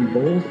 making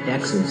bold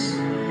X's,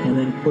 and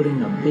then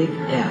putting a big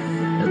F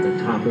at the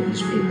top of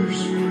his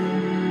papers.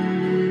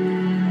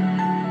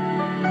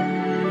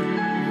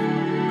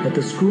 At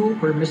the school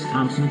where Miss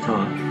Thompson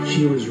taught,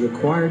 she was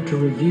required to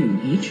review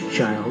each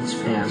child's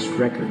past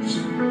records,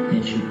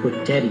 and she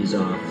put Teddy's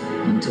off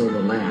until the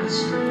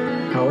last.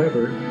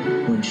 However,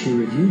 when she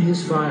reviewed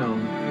his file,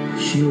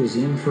 she was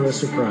in for a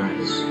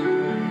surprise.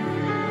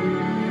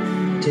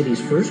 Teddy's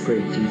 1st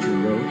grade teacher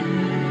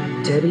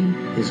wrote, "Teddy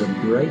is a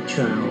bright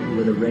child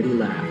with a ready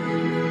laugh.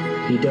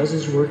 He does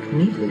his work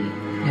neatly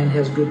and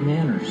has good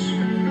manners.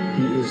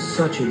 He is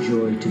such a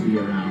joy to be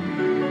around."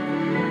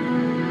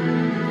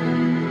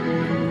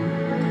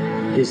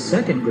 His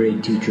 2nd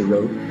grade teacher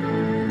wrote,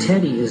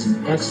 "Teddy is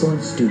an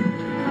excellent student,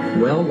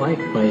 well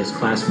liked by his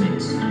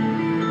classmates,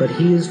 but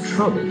he is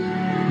troubled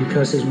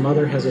because his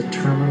mother has a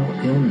terminal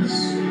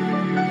illness,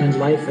 and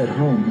life at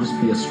home must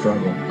be a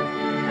struggle."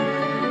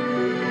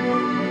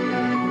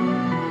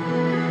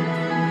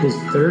 His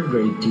 3rd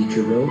grade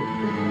teacher wrote,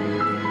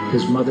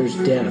 "His mother's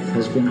death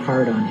has been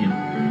hard on him.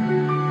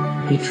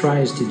 He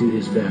tries to do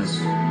his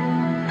best,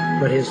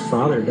 but his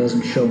father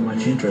doesn't show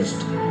much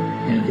interest,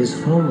 and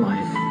his home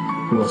life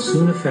will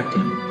soon affect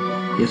him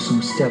if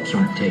some steps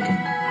aren't taken."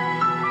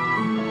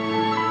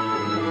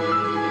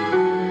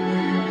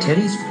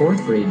 Teddy's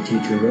 4th grade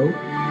teacher wrote,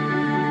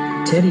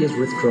 "Teddy is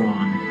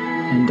withdrawn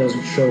and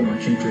doesn't show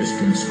much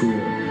interest in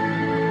school.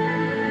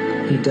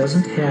 He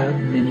doesn't have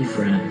many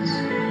friends,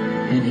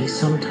 and he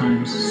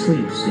sometimes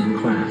sleeps in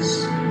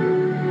class."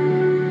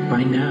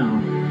 By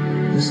now,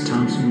 Miss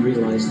Thompson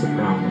realized the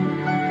problem,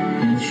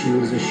 and she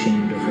was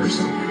ashamed of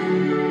herself.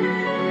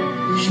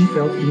 She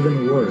felt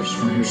even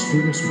worse when her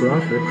students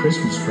brought her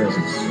Christmas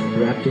presents,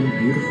 wrapped in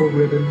beautiful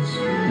ribbons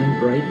and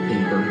bright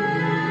paper,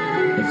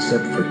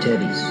 except for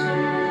Teddy's.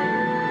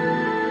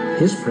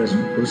 His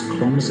present was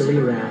clumsily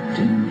wrapped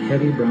in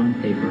heavy brown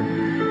paper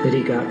that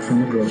he got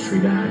from a grocery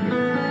bag.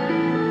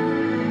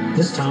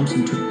 Miss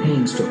Thompson took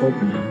pains to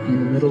open it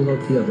in the middle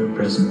of the other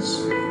presents.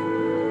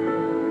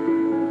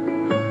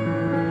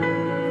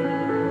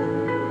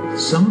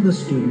 Some of the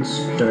students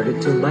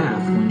started to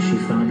laugh when she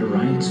found a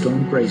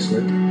rhinestone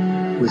bracelet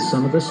with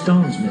some of the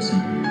stones missing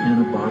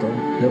and a bottle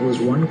that was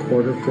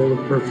 1/4 full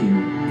of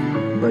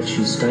perfume, but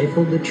she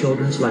stifled the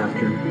children's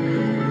laughter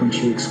when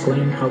she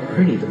exclaimed how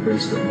pretty the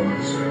bracelet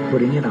was,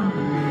 putting it on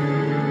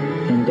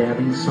and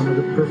dabbing some of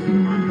the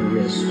perfume on her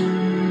wrist.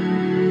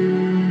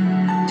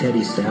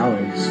 Teddy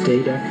Stallard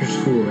stayed after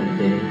school that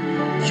day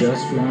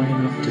just long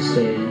enough to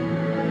say,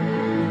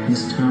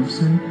 "Miss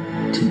Thompson,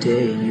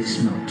 today you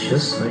smell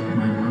just like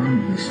my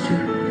mom used to."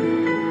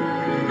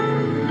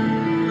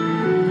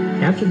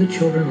 After the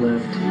children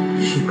left,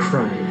 she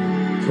cried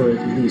for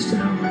at least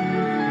an hour.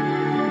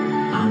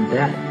 On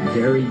that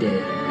very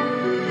day,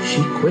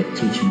 she quit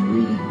teaching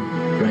reading,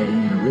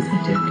 writing, and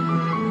arithmetic.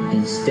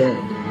 Instead,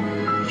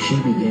 she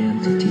began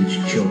to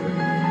teach children.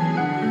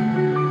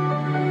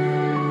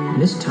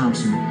 Miss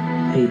Thompson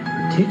paid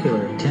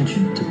particular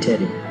attention to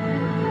Teddy.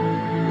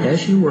 As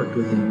she worked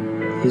with him,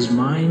 his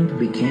mind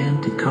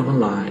began to come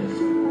alive.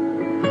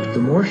 The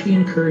more she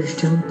encouraged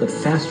him, the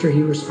faster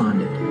he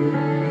responded.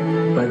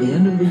 By the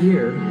end of the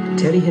year,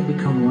 Teddy had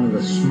become one of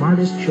the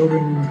smartest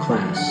children in the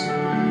class.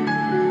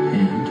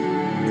 And,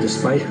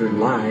 despite her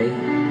lie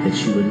that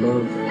she would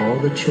love all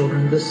the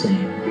children the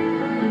same,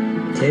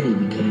 Teddy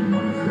became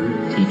one of her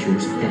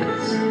teacher's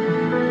pets.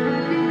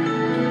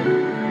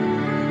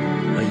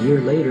 A year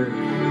later,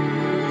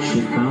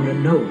 she found a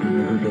note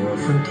under her door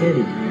from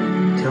Teddy,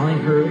 telling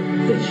her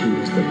that she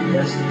was the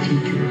best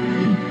teacher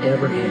he'd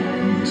ever had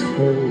in his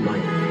whole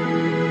life.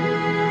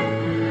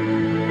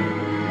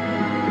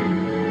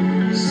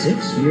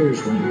 6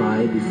 years went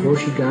by before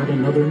she got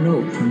another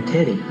note from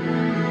Teddy.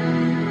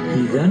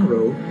 He then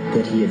wrote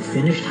that he had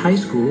finished high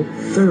school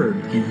 3rd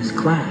in his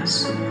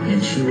class,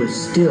 and she was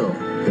still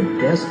the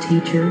best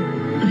teacher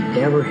he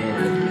ever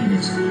had in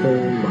his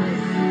whole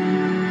life.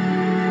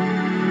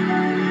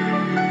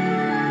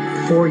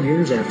 4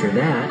 years after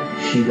that,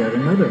 she got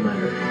another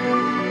letter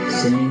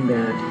saying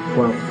that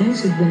while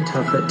things had been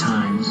tough at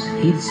times,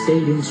 he'd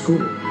stayed in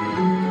school.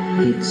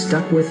 He'd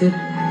stuck with it,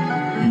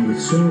 and would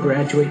soon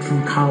graduate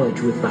from college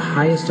with the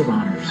highest of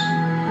honors.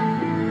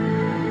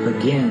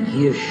 Again,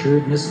 he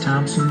assured Miss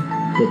Thompson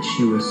that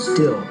she was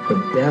still the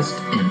best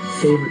and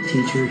favorite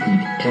teacher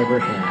he'd ever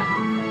had.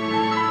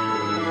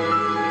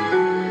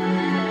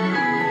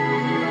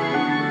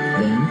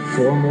 Then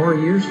 4 more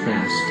years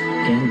passed,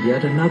 and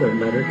yet another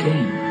letter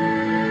came.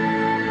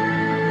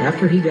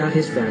 After he got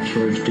his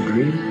bachelor's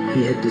degree,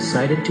 he had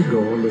decided to go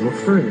a little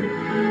further.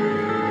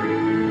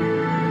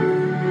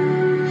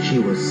 She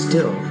was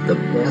still the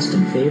best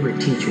and favorite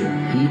teacher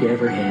he'd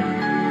ever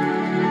had.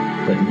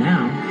 But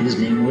now his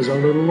name was a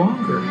little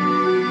longer.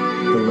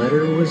 The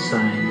letter was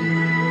signed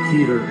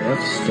Theodore F.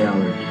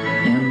 Stallard,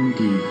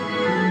 M.D.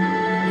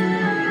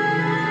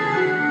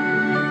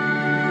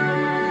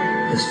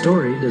 The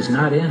story does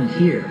not end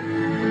here.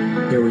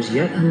 There was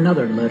yet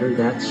another letter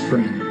that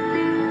spring.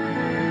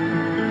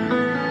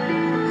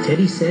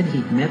 Teddy said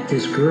he'd met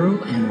this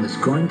girl and was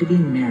going to be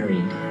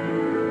married.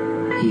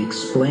 He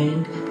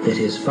explained that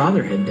his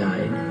father had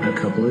died a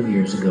couple of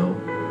years ago,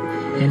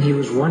 and he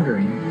was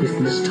wondering if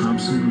Miss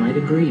Thompson might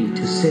agree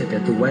to sit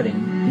at the wedding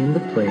in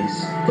the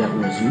place that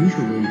was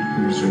usually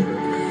reserved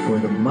for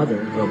the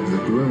mother of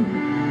the groom.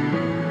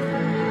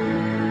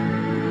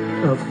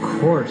 Of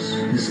course,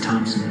 Miss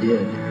Thompson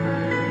did.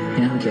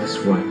 And guess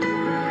what?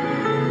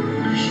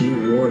 She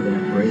wore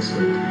that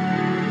bracelet,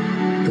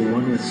 the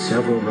one with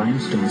several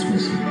rhinestones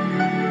missing.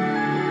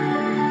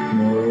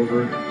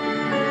 Moreover,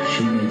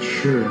 she made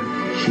sure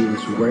she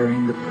was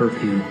wearing the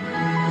perfume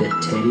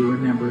that Teddy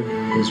remembered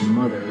his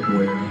mother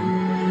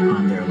wearing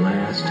on their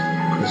last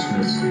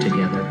Christmas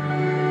together.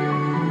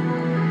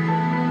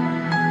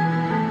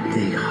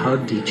 They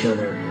hugged each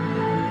other,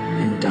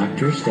 and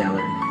Dr.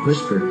 Stallard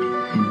whispered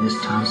in Miss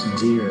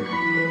Thompson's ear,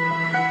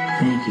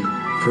 "Thank you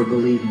for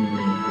believing in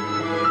me.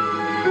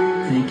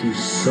 Thank you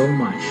so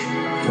much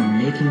for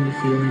making me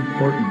feel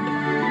important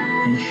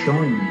and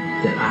showing me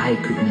that I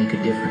could make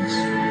a difference."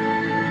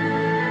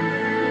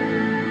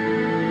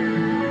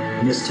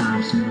 Miss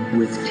Thompson,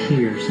 with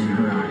tears in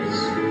her eyes,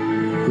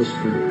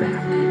 whispered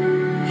back.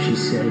 She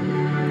said,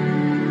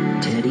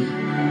 "Teddy,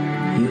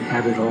 you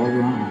have it all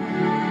wrong.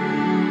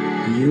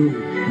 You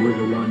were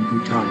the one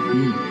who taught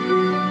me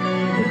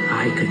that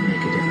I could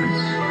make a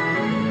difference.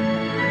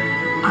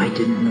 I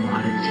didn't know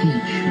how to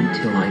teach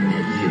until I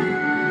met you."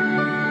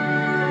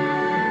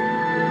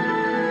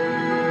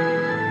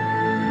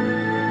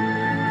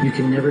 You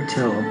can never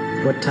tell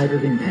what type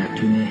of impact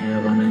you may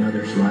have on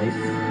another's life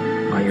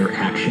by your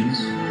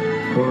actions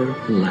or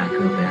lack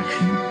of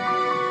action.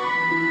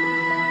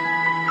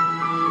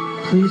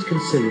 Please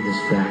consider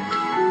this fact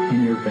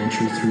in your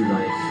venture through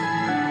life,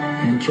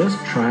 and just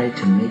try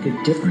to make a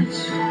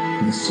difference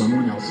in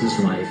someone else's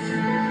life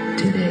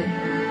today.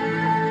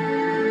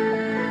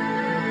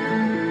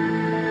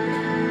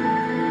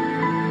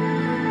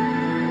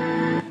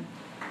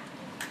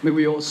 May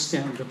we all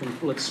stand up and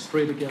let's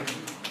pray together.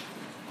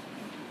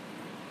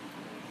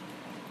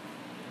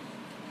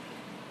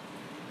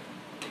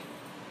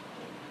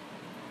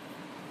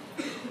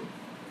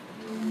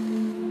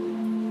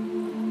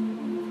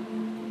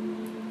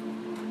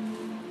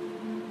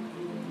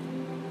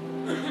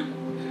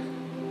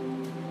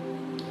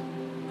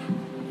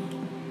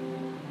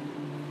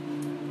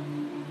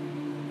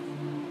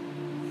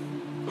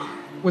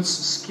 What's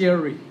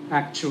scary,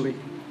 actually,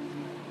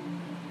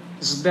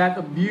 is that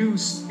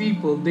abused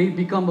people, they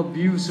become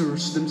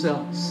abusers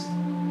themselves.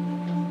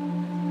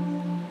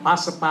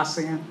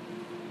 Pasa-pasa yan.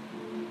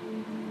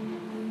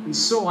 And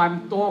so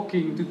I'm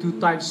talking to 2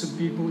 types of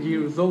people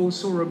here.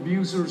 Those who are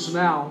abusers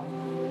now,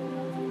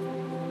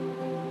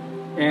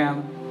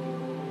 and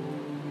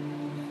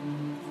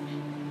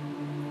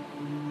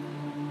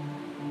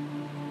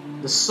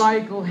the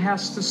cycle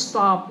has to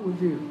stop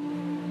with you.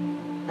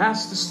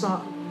 Has to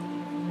stop.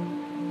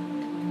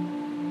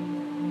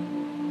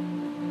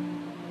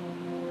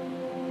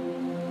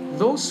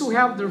 Those who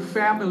have their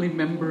family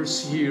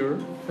members here,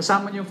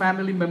 kasama niyo yung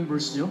family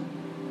members niyo,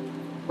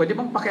 pwede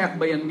bang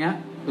pakiakbayan nga?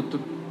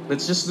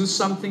 Let's just do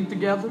something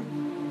together.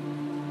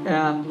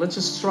 And let's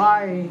just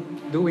try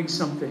doing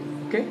something.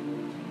 Okay?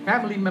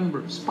 Family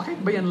members,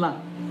 pakiakbayan lang.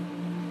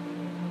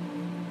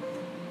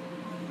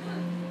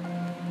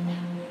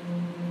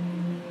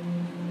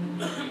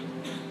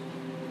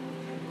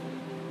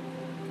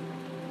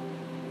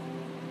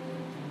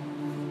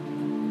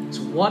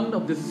 One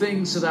of the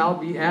things that I'll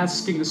be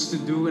asking us to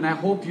do, and I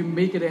hope you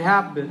make it a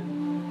habit,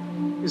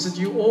 is that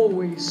you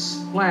always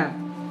plant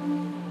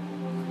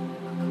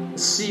a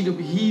seed of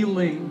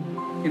healing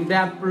in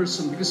that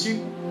person, because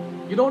you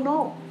don't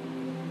know.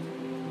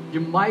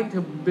 You might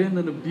have been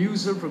an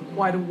abuser for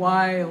quite a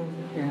while,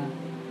 and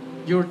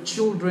your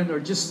children are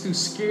just too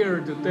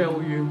scared to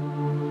tell you,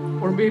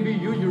 or maybe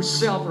you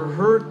yourself are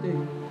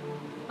hurting.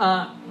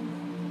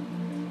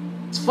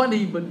 It's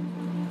funny, but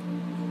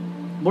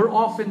more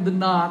often than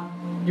not,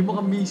 yung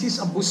mga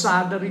misis,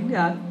 abusada rin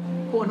yan.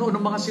 Kung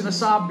ano-ano mga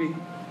sinasabi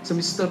sa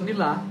mister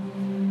nila.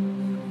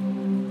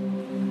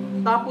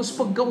 Tapos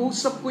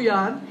pagkausap ko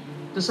yan,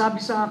 nasabi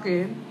sa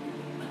akin,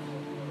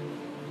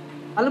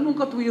 Alam mong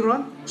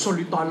katwiran,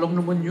 salita lang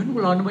naman yun,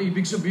 wala naman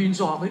ibig sabihin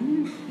sa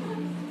akin.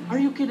 Are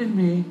you kidding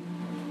me?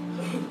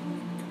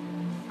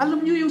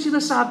 Alam niyo yung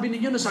sinasabi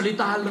ninyo na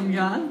salita lang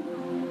yan?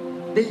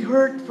 They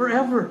hurt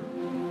forever.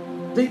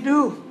 They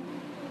do.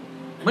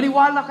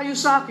 Maniwala kayo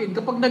sa akin,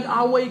 kapag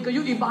nag-away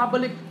kayo,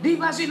 ibabalik, di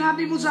ba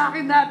sinabi mo sa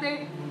akin dati?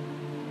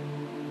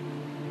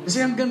 Kasi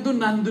hanggang doon,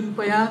 nandun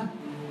pa yan.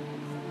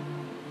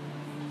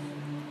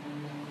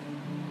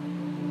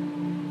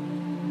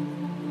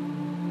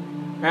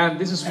 And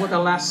this is what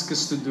I'll ask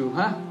us to do,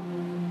 huh?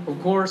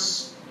 Of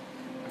course,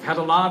 I've had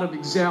a lot of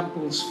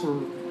examples for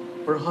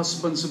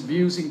husbands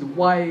abusing the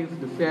wife,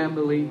 the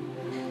family.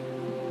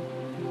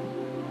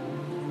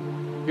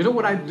 You know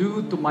what I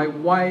do to my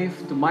wife,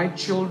 to my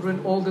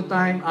children all the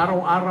time?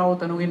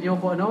 Araw-araw, tanungin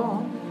niyo ko,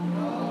 ano?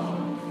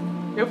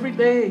 Every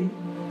day,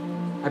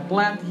 I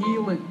plant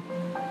healing.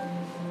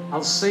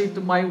 I'll say to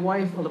my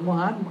wife, alam mo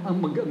Han,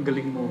 ang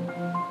galing mo.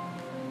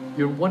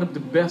 You're one of the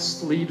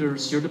best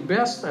leaders. You're the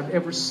best I've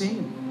ever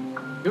seen.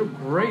 You're a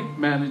great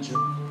manager.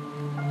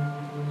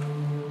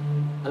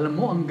 Alam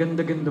mo, ang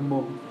ganda-ganda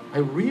mo.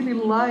 I really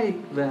like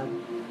that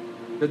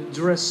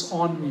dress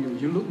on you.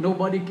 You look,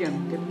 nobody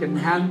can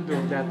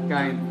handle that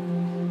kind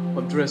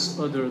of dress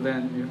other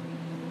than you.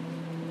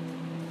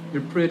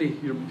 You're pretty.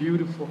 You're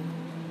beautiful.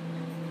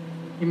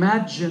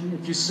 Imagine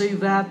if you say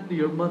that to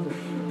your mother.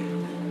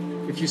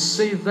 If you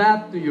say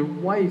that to your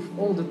wife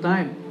all the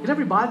time. Can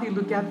everybody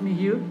look at me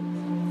here?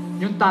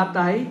 Yung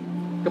tatay,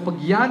 kapag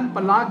yan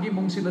palagi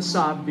mong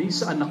sinasabi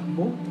sa anak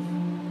mo,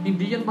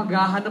 hindi yan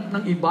maghahanap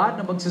ng iba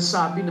na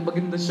magsasabi na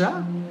maganda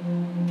siya.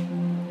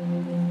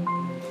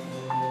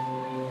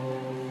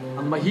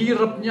 Ang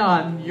mahirap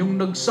niyan, yung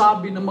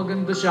nagsabi na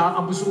maganda siya,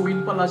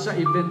 abusuhin pala siya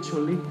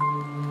eventually.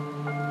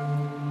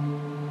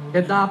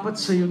 Kaya dapat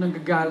sa'yo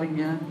nanggagaling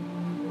yan.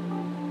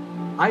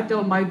 I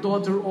tell my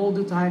daughter all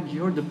the time,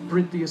 you're the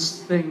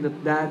prettiest thing that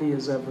Daddy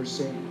has ever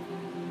seen.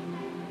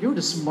 You're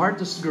the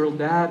smartest girl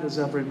Dad has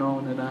ever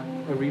known, and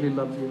I really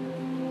love you.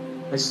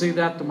 I say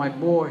that to my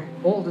boy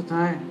all the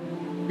time.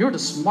 You're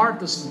the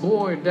smartest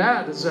boy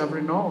Dad has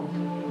ever known.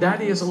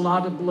 Daddy has a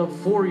lot of love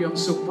for you. I'm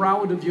so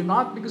proud of you,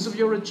 not because of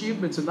your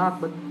achievements and not,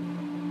 but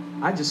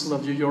I just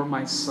love you. You're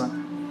my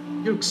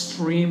son. You're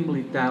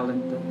extremely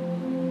talented.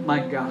 My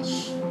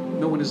gosh,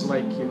 no one is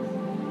like you.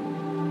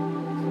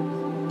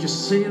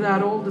 Just say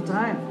that all the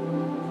time.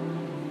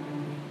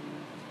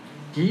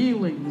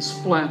 Healing is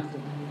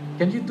planted.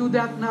 Can you do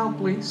that now,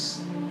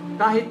 please?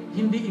 Kahit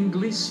hindi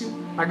English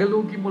yung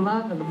Tagalogin mo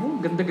lang, alam mo,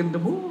 ganda-ganda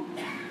mo.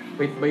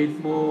 Bait-bait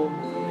mo.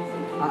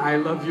 I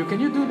love you. Can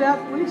you do that,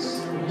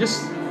 please?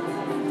 Just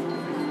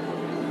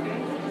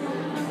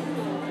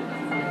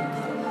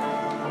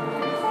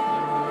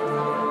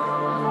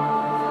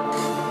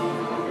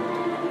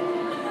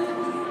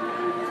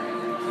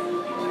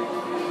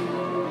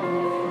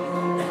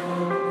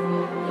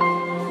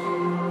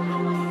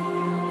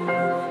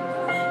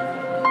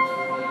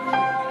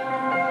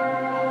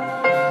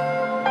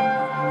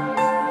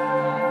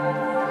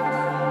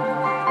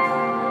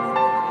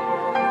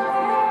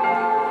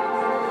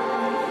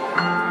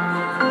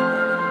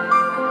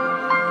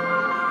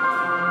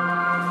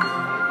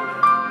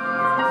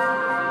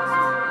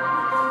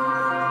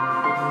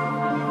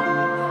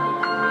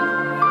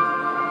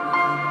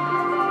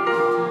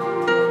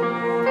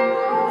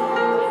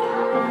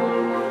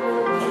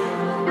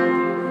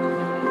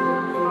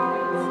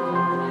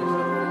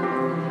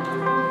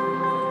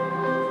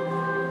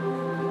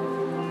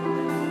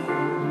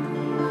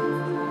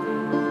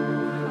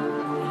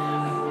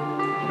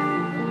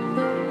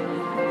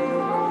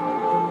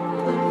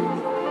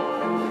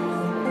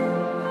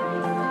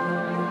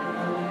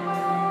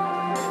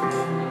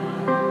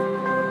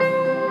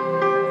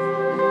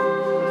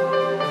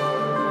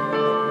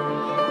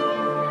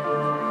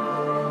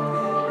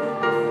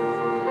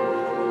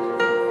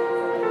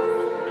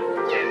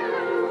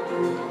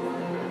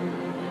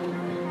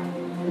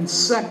And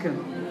second,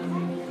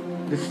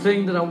 the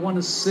thing that I want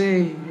to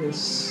say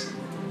is,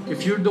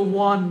 if you're the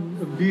one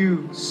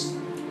abused,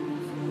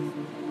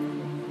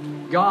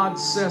 God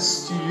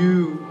says to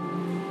you,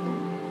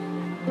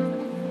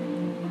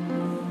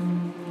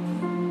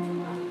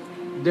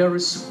 there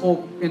is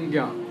hope in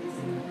God.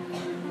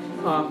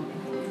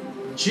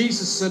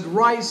 Jesus said,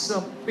 rise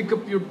up, pick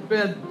up your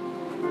bed,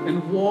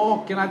 and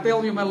walk. And I tell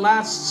you my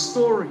last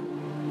story.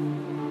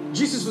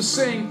 Jesus was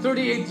saying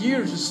 38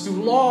 years is too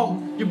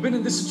long. You've been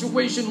in this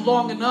situation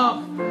long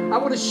enough. I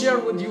want to share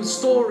with you a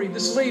story.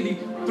 This lady,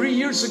 3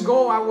 years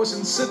ago, I was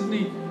in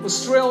Sydney,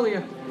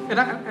 Australia,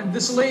 and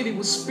this lady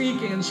was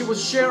speaking, and she was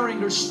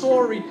sharing her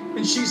story,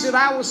 and she said,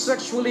 I was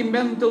sexually,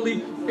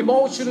 mentally,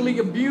 emotionally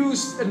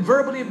abused, and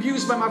verbally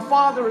abused by my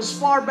father as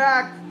far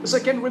back as I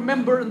can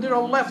remember, and then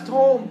I left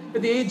home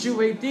at the age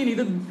of 18.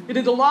 He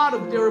did a lot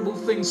of terrible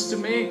things to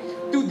me,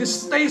 too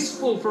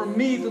distasteful for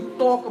me to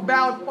talk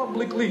about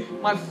publicly.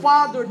 My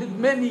father did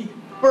many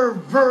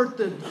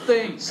perverted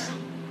things.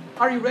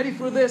 Are you ready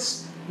for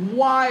this?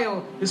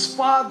 While his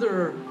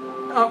father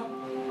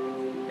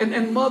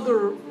and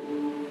mother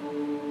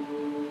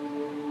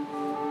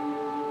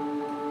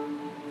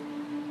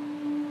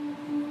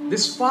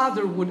this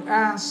father would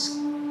ask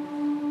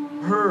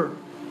her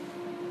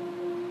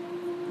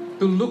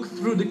to look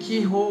through the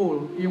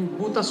keyhole, yung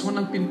butas mo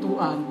ng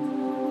pintuan,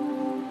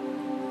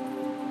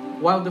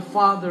 while the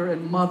father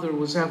and mother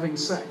was having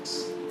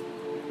sex.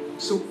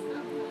 So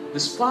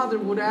this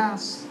father would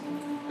ask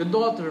the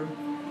daughter,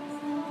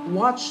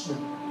 watch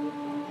them.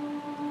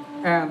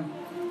 And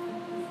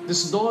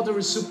this daughter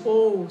is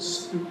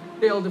supposed to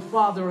tell the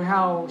father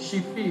how she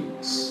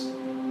feels.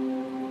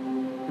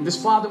 And this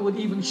father would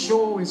even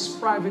show his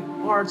private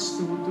parts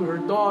to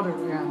her daughter.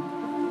 And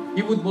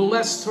he would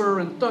molest her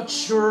and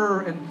touch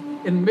her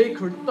and make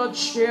her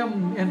touch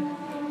him.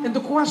 And the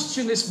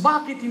question is,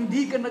 bakit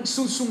hindi ka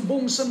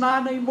nagsusumbong sa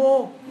nanay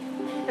mo?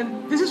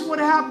 And this is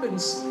what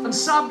happens. Ang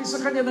sabi sa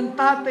kanya ng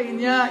tatay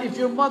niya, if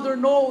your mother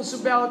knows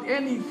about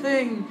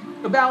anything,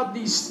 about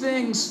these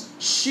things,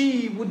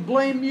 she would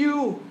blame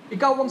you.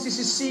 Ikaw ang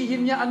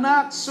sisisihin niya,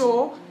 anak.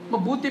 So,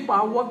 mabuti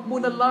pa, huwag mo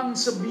na lang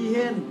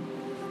sabihin.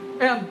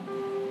 And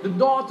the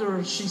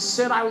daughter, she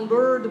said, what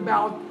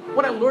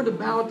I learned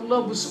about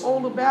love was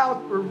all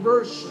about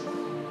perversion.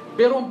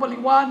 Pero ang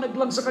paliwanag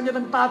lang sa kanya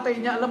ng tatay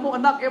niya, alam mo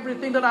anak,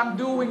 everything that I'm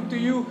doing to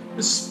you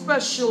is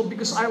special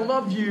because I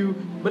love you.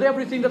 But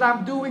everything that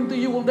I'm doing to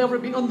you will never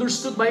be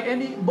understood by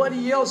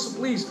anybody else. So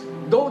please,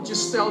 don't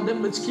just tell them.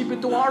 Let's keep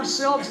it to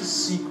ourselves as a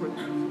secret.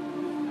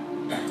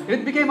 And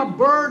it became a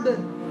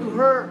burden to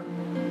her.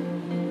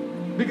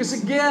 Because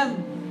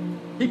again,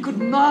 he could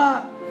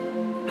not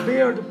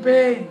bear the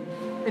pain.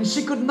 And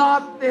she could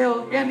not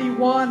tell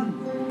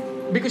anyone.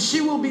 Because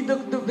she will be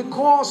the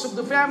cause of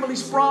the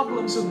family's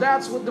problems. So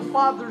that's what the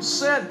father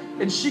said.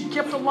 And she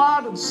kept a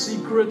lot of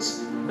secrets.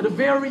 At a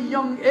very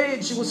young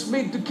age, she was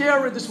made to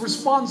carry this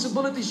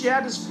responsibility. She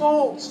had this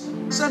false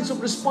sense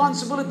of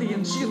responsibility.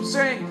 And she was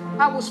saying,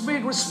 I was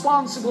made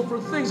responsible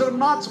for things that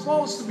I'm not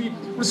supposed to be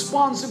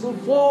responsible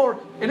for.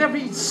 And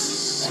every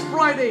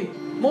Friday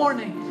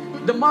morning,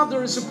 the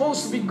mother is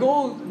supposed to be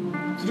going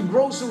to the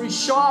grocery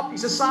shop,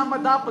 isasama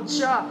dapat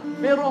siya.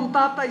 Pero ang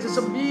tatay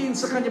sasabihin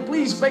sa kanya,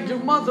 please beg your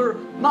mother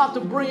not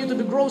to bring you to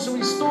the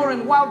grocery store.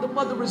 And while the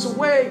mother is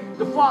away,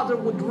 the father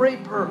would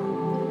rape her.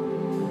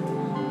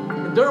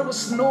 And there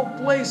was no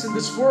place in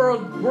this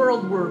world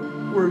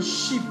where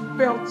she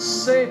felt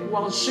safe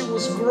while she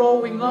was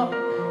growing up.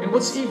 And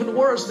what's even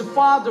worse, the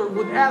father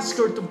would ask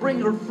her to bring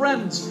her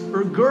friends,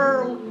 her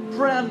girl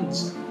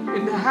friends,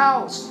 in the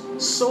house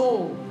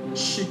so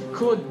she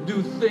could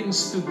do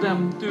things to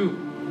them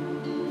too.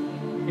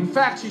 In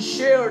fact, she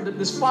shared that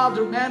this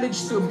father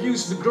managed to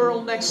abuse the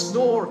girl next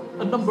door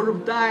a number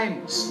of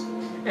times.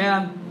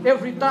 And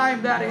every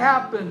time that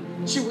happened,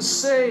 she was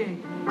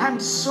saying, I'm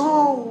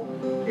so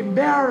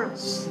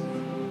embarrassed.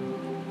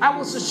 I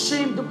was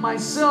ashamed of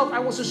myself.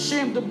 I was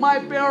ashamed of my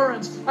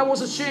parents. I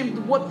was ashamed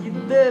of what he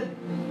did.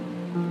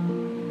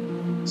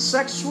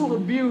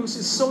 Sexual abuse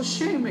is so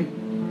shaming.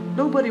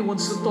 Nobody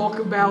wants to talk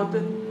about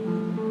it.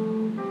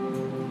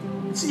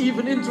 It's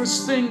even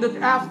interesting that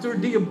after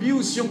the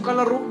abuse, yung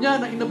kalaro niya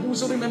na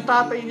inabuso rin ng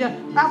tatay niya,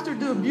 after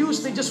the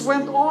abuse, they just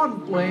went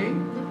on playing.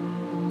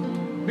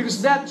 Because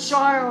that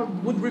child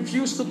would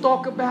refuse to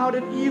talk about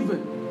it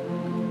even.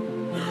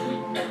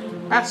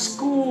 At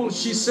school,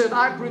 she said,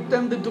 I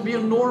pretended to be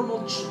a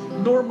normal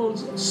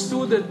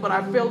student, but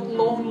I felt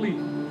lonely.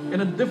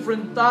 And at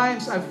different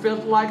times, I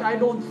felt like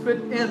I don't fit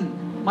in.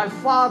 My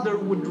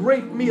father would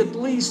rape me at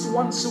least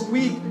once a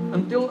week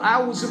until I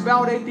was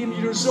about 18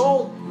 years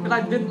old. And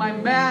I did my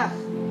math.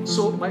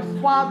 So my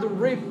father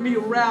raped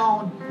me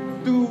around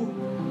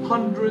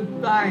 200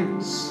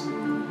 times.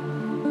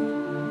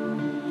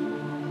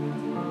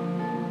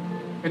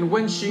 And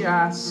when she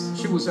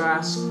was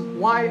asked,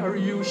 why are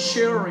you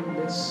sharing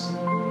this?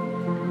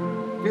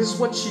 This is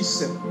what she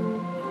said.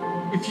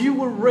 If you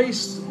were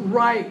raised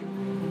right,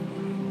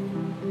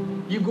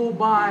 you go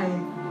by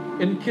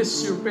and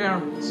kiss your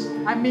parents.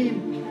 I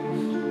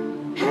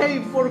mean,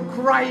 hey, for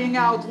crying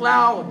out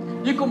loud.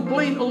 You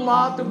complain a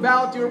lot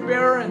about your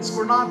parents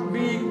for not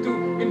being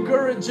too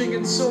encouraging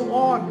and so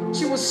on.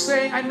 She was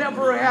saying, I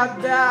never had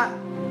that.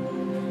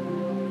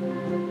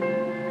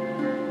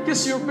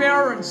 Kiss your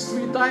parents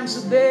 3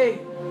 times a day.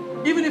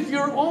 Even if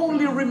you're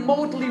only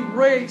remotely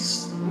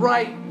raised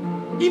right.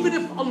 Even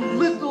if a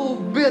little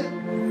bit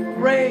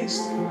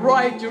raised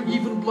right, you're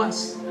even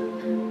blessed.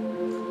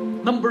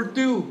 Number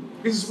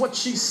 2, this is what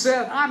she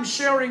said. I'm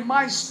sharing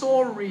my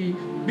story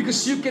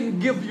because you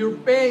can give your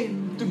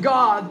pain to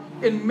God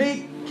and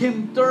make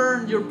Him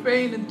turn your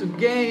pain into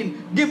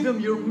gain. Give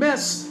Him your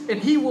mess and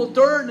He will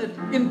turn it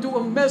into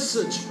a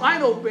message. I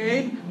know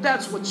pain.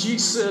 That's what she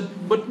said.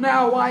 But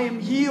now I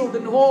am healed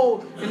and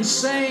whole and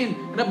sane.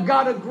 And I've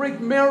got a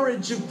great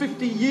marriage of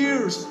 50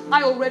 years.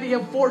 I already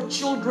have 4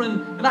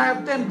 children and I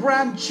have 10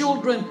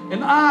 grandchildren.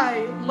 And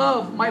I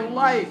love my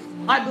life.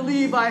 I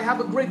believe I have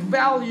a great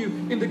value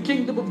in the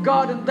kingdom of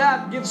God, and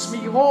that gives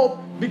me hope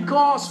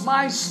because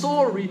my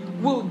story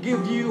will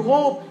give you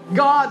hope.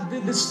 God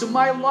did this to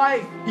my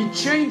life. He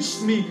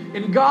changed me,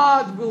 and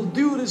God will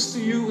do this to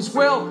you as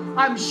well.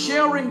 I'm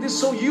sharing this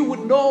so you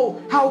would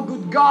know how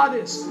good God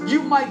is.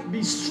 You might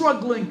be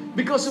struggling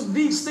because of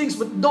these things,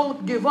 but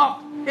don't give up.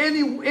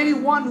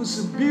 anyone who's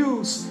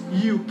abused,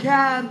 you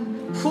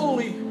can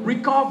fully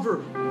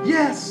recover.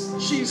 Yes,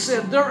 she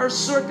said, there are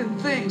certain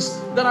things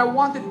that I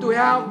wanted to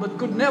have but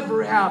could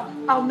never have.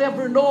 I'll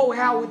never know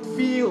how it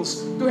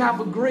feels to have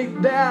a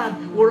great dad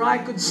where I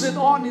could sit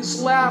on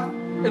his lap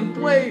and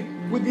play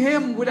with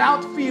him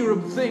without fear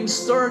of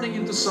things turning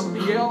into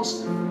something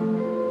else.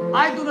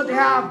 I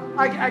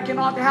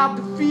cannot have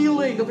the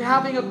feeling of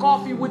having a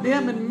coffee with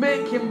him and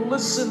make him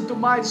listen to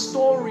my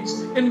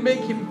stories and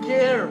make him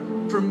care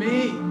for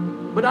me.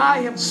 But I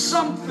have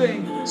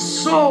something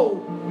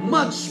so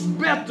much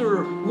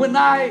better when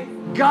I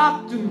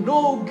got to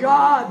know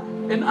God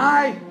and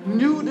I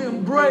knew the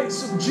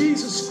embrace of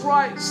Jesus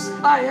Christ.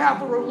 I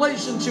have a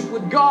relationship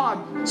with God.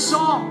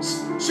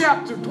 Psalms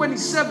chapter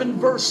 27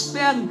 verse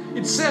 10,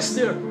 it says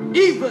there,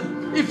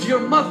 even if your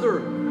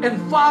mother and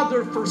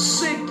father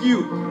forsake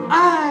you,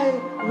 I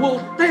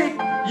will take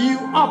you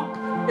up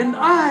and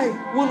I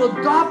will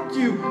adopt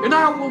you and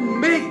I will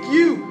make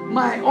you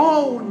my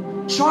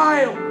own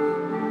child.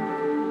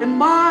 And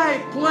my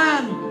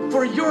plan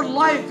for your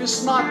life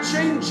is not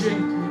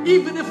changing.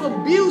 Even if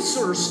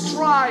abusers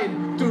tried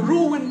to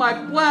ruin my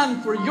plan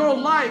for your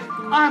life,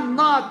 I'm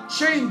not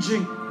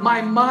changing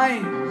my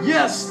mind.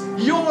 Yes,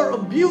 your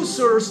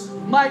abusers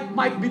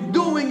might be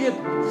doing it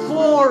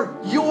for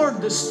your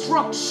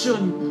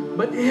destruction.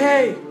 But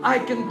hey, I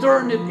can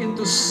turn it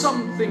into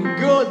something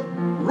good.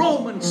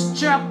 Romans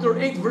chapter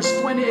 8 verse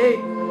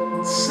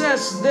 28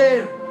 says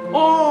there,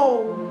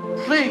 all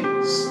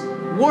things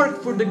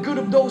work for the good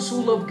of those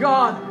who love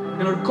God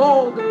and are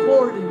called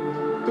according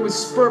to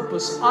His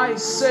purpose.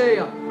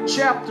 Isaiah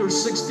chapter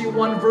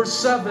 61 verse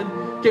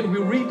 7. Can we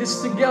read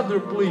this together,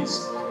 please?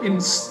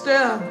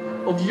 Instead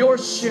of your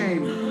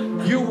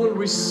shame, you will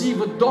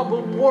receive a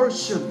double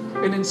portion.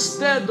 And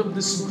instead of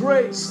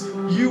disgrace,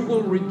 you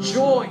will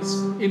rejoice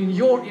in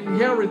your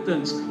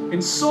inheritance.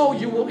 And so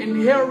you will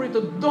inherit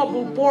a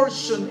double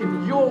portion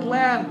in your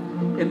land,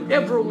 and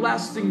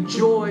everlasting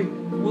joy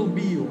will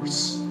be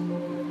yours.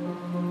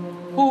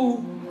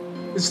 Who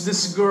is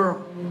this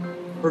girl?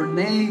 Her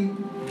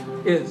name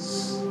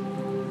is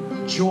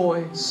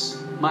Joyce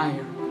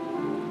Meyer.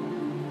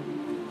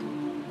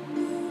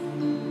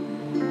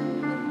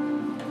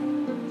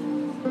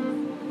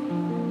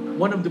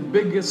 One of the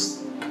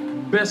biggest,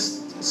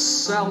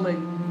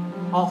 best-selling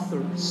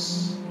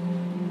authors,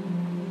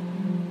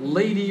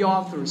 lady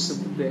authors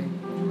of the day.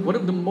 One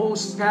of the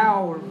most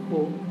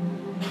powerful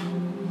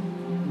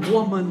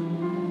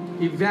woman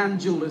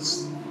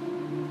evangelists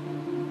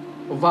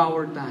of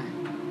our time.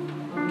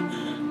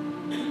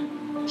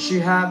 She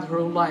had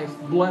her life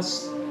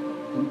blessed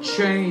and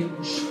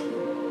changed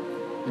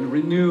and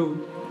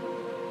renewed.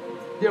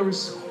 There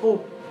is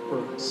hope for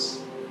us.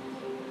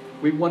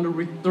 We want to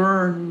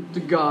return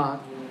to God.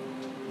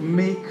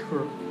 Make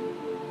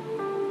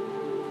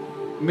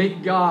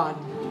God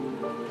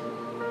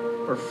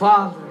our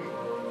Father.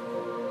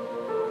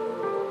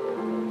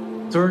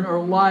 Turn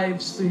our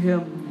lives to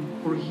Him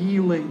for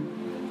healing.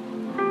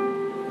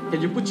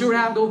 Can you put your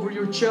hand over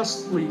your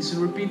chest, please,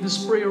 and repeat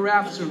this prayer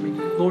after me?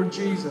 Lord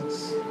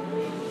Jesus,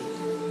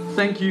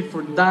 thank you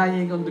for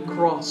dying on the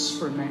cross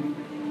for me.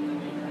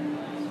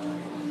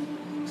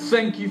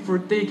 Thank you for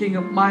taking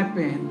up my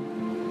pain.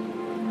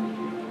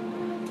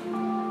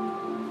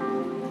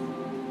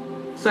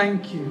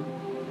 Thank you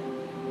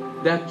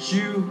that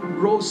you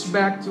rose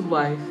back to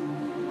life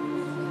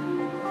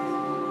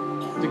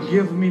to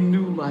give me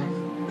new life.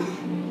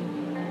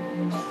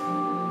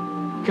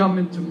 Come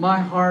into my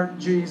heart,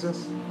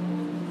 Jesus.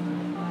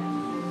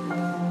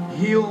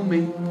 Heal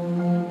me.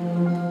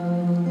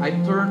 I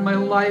turn my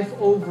life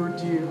over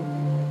to you.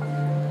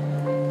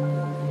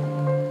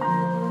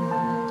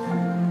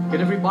 Can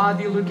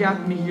everybody look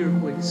at me here,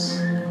 please?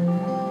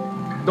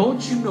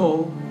 Don't you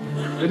know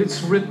that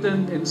it's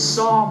written in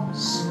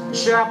Psalms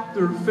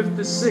chapter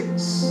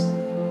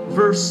 56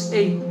 verse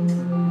 8?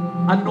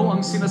 Ano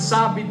ang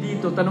sinasabi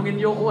dito? Tanungin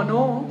niyo ko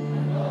ano?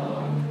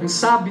 Ang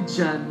sabi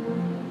diyan,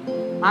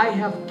 I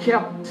have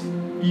kept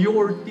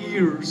your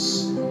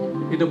tears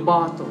in a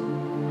bottle.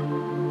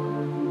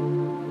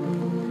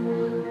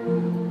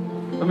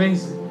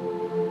 Amazing.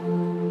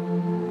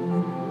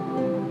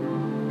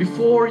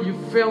 Before you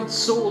felt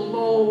so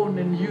alone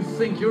and you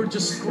think you're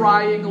just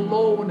crying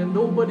alone and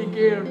nobody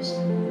cares,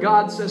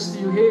 God says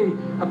to you, hey,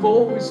 I've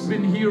always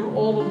been here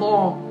all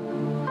along.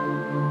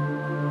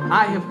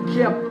 I have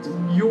kept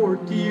your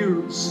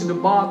tears in a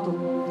bottle.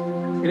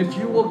 And if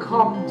you will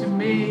come to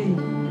me,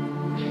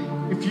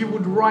 if you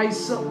would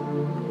rise up,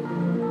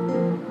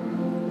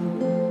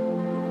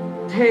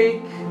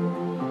 take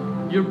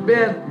your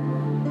bed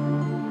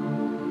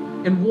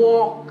and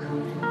walk,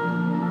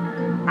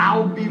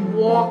 I'll be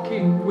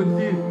walking with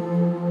you.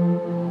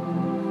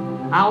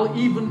 I'll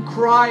even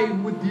cry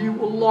with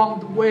you along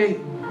the way.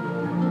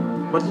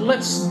 But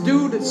let's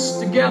do this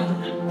together.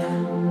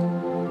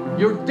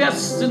 Your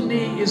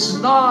destiny is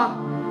not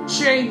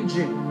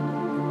changing.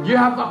 You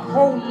have a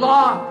whole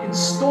lot in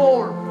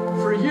store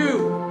for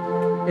you.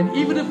 And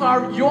even if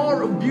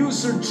your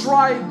abuser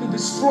tried to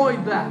destroy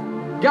that,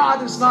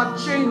 God is not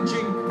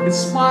changing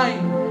His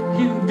mind.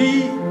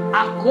 hindi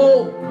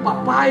ako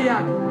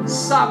papayag,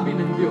 sabi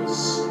ng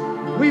Diyos.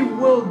 We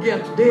will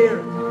get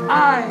there.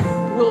 I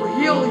will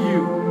heal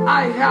you.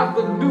 I have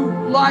a new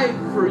life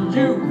for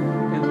you.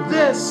 And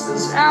this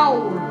is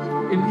our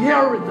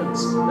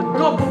inheritance, a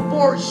double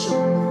portion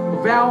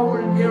of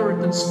our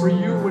inheritance for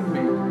you and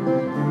me.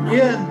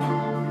 In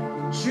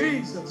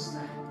Jesus'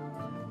 name.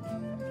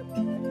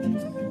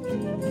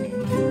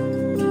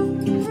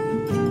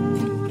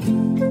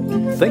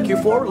 Thank you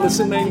for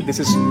listening. This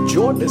is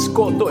John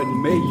Escoto, and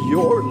may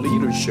your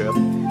leadership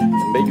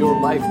and may your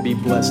life be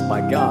blessed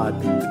by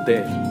God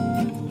today.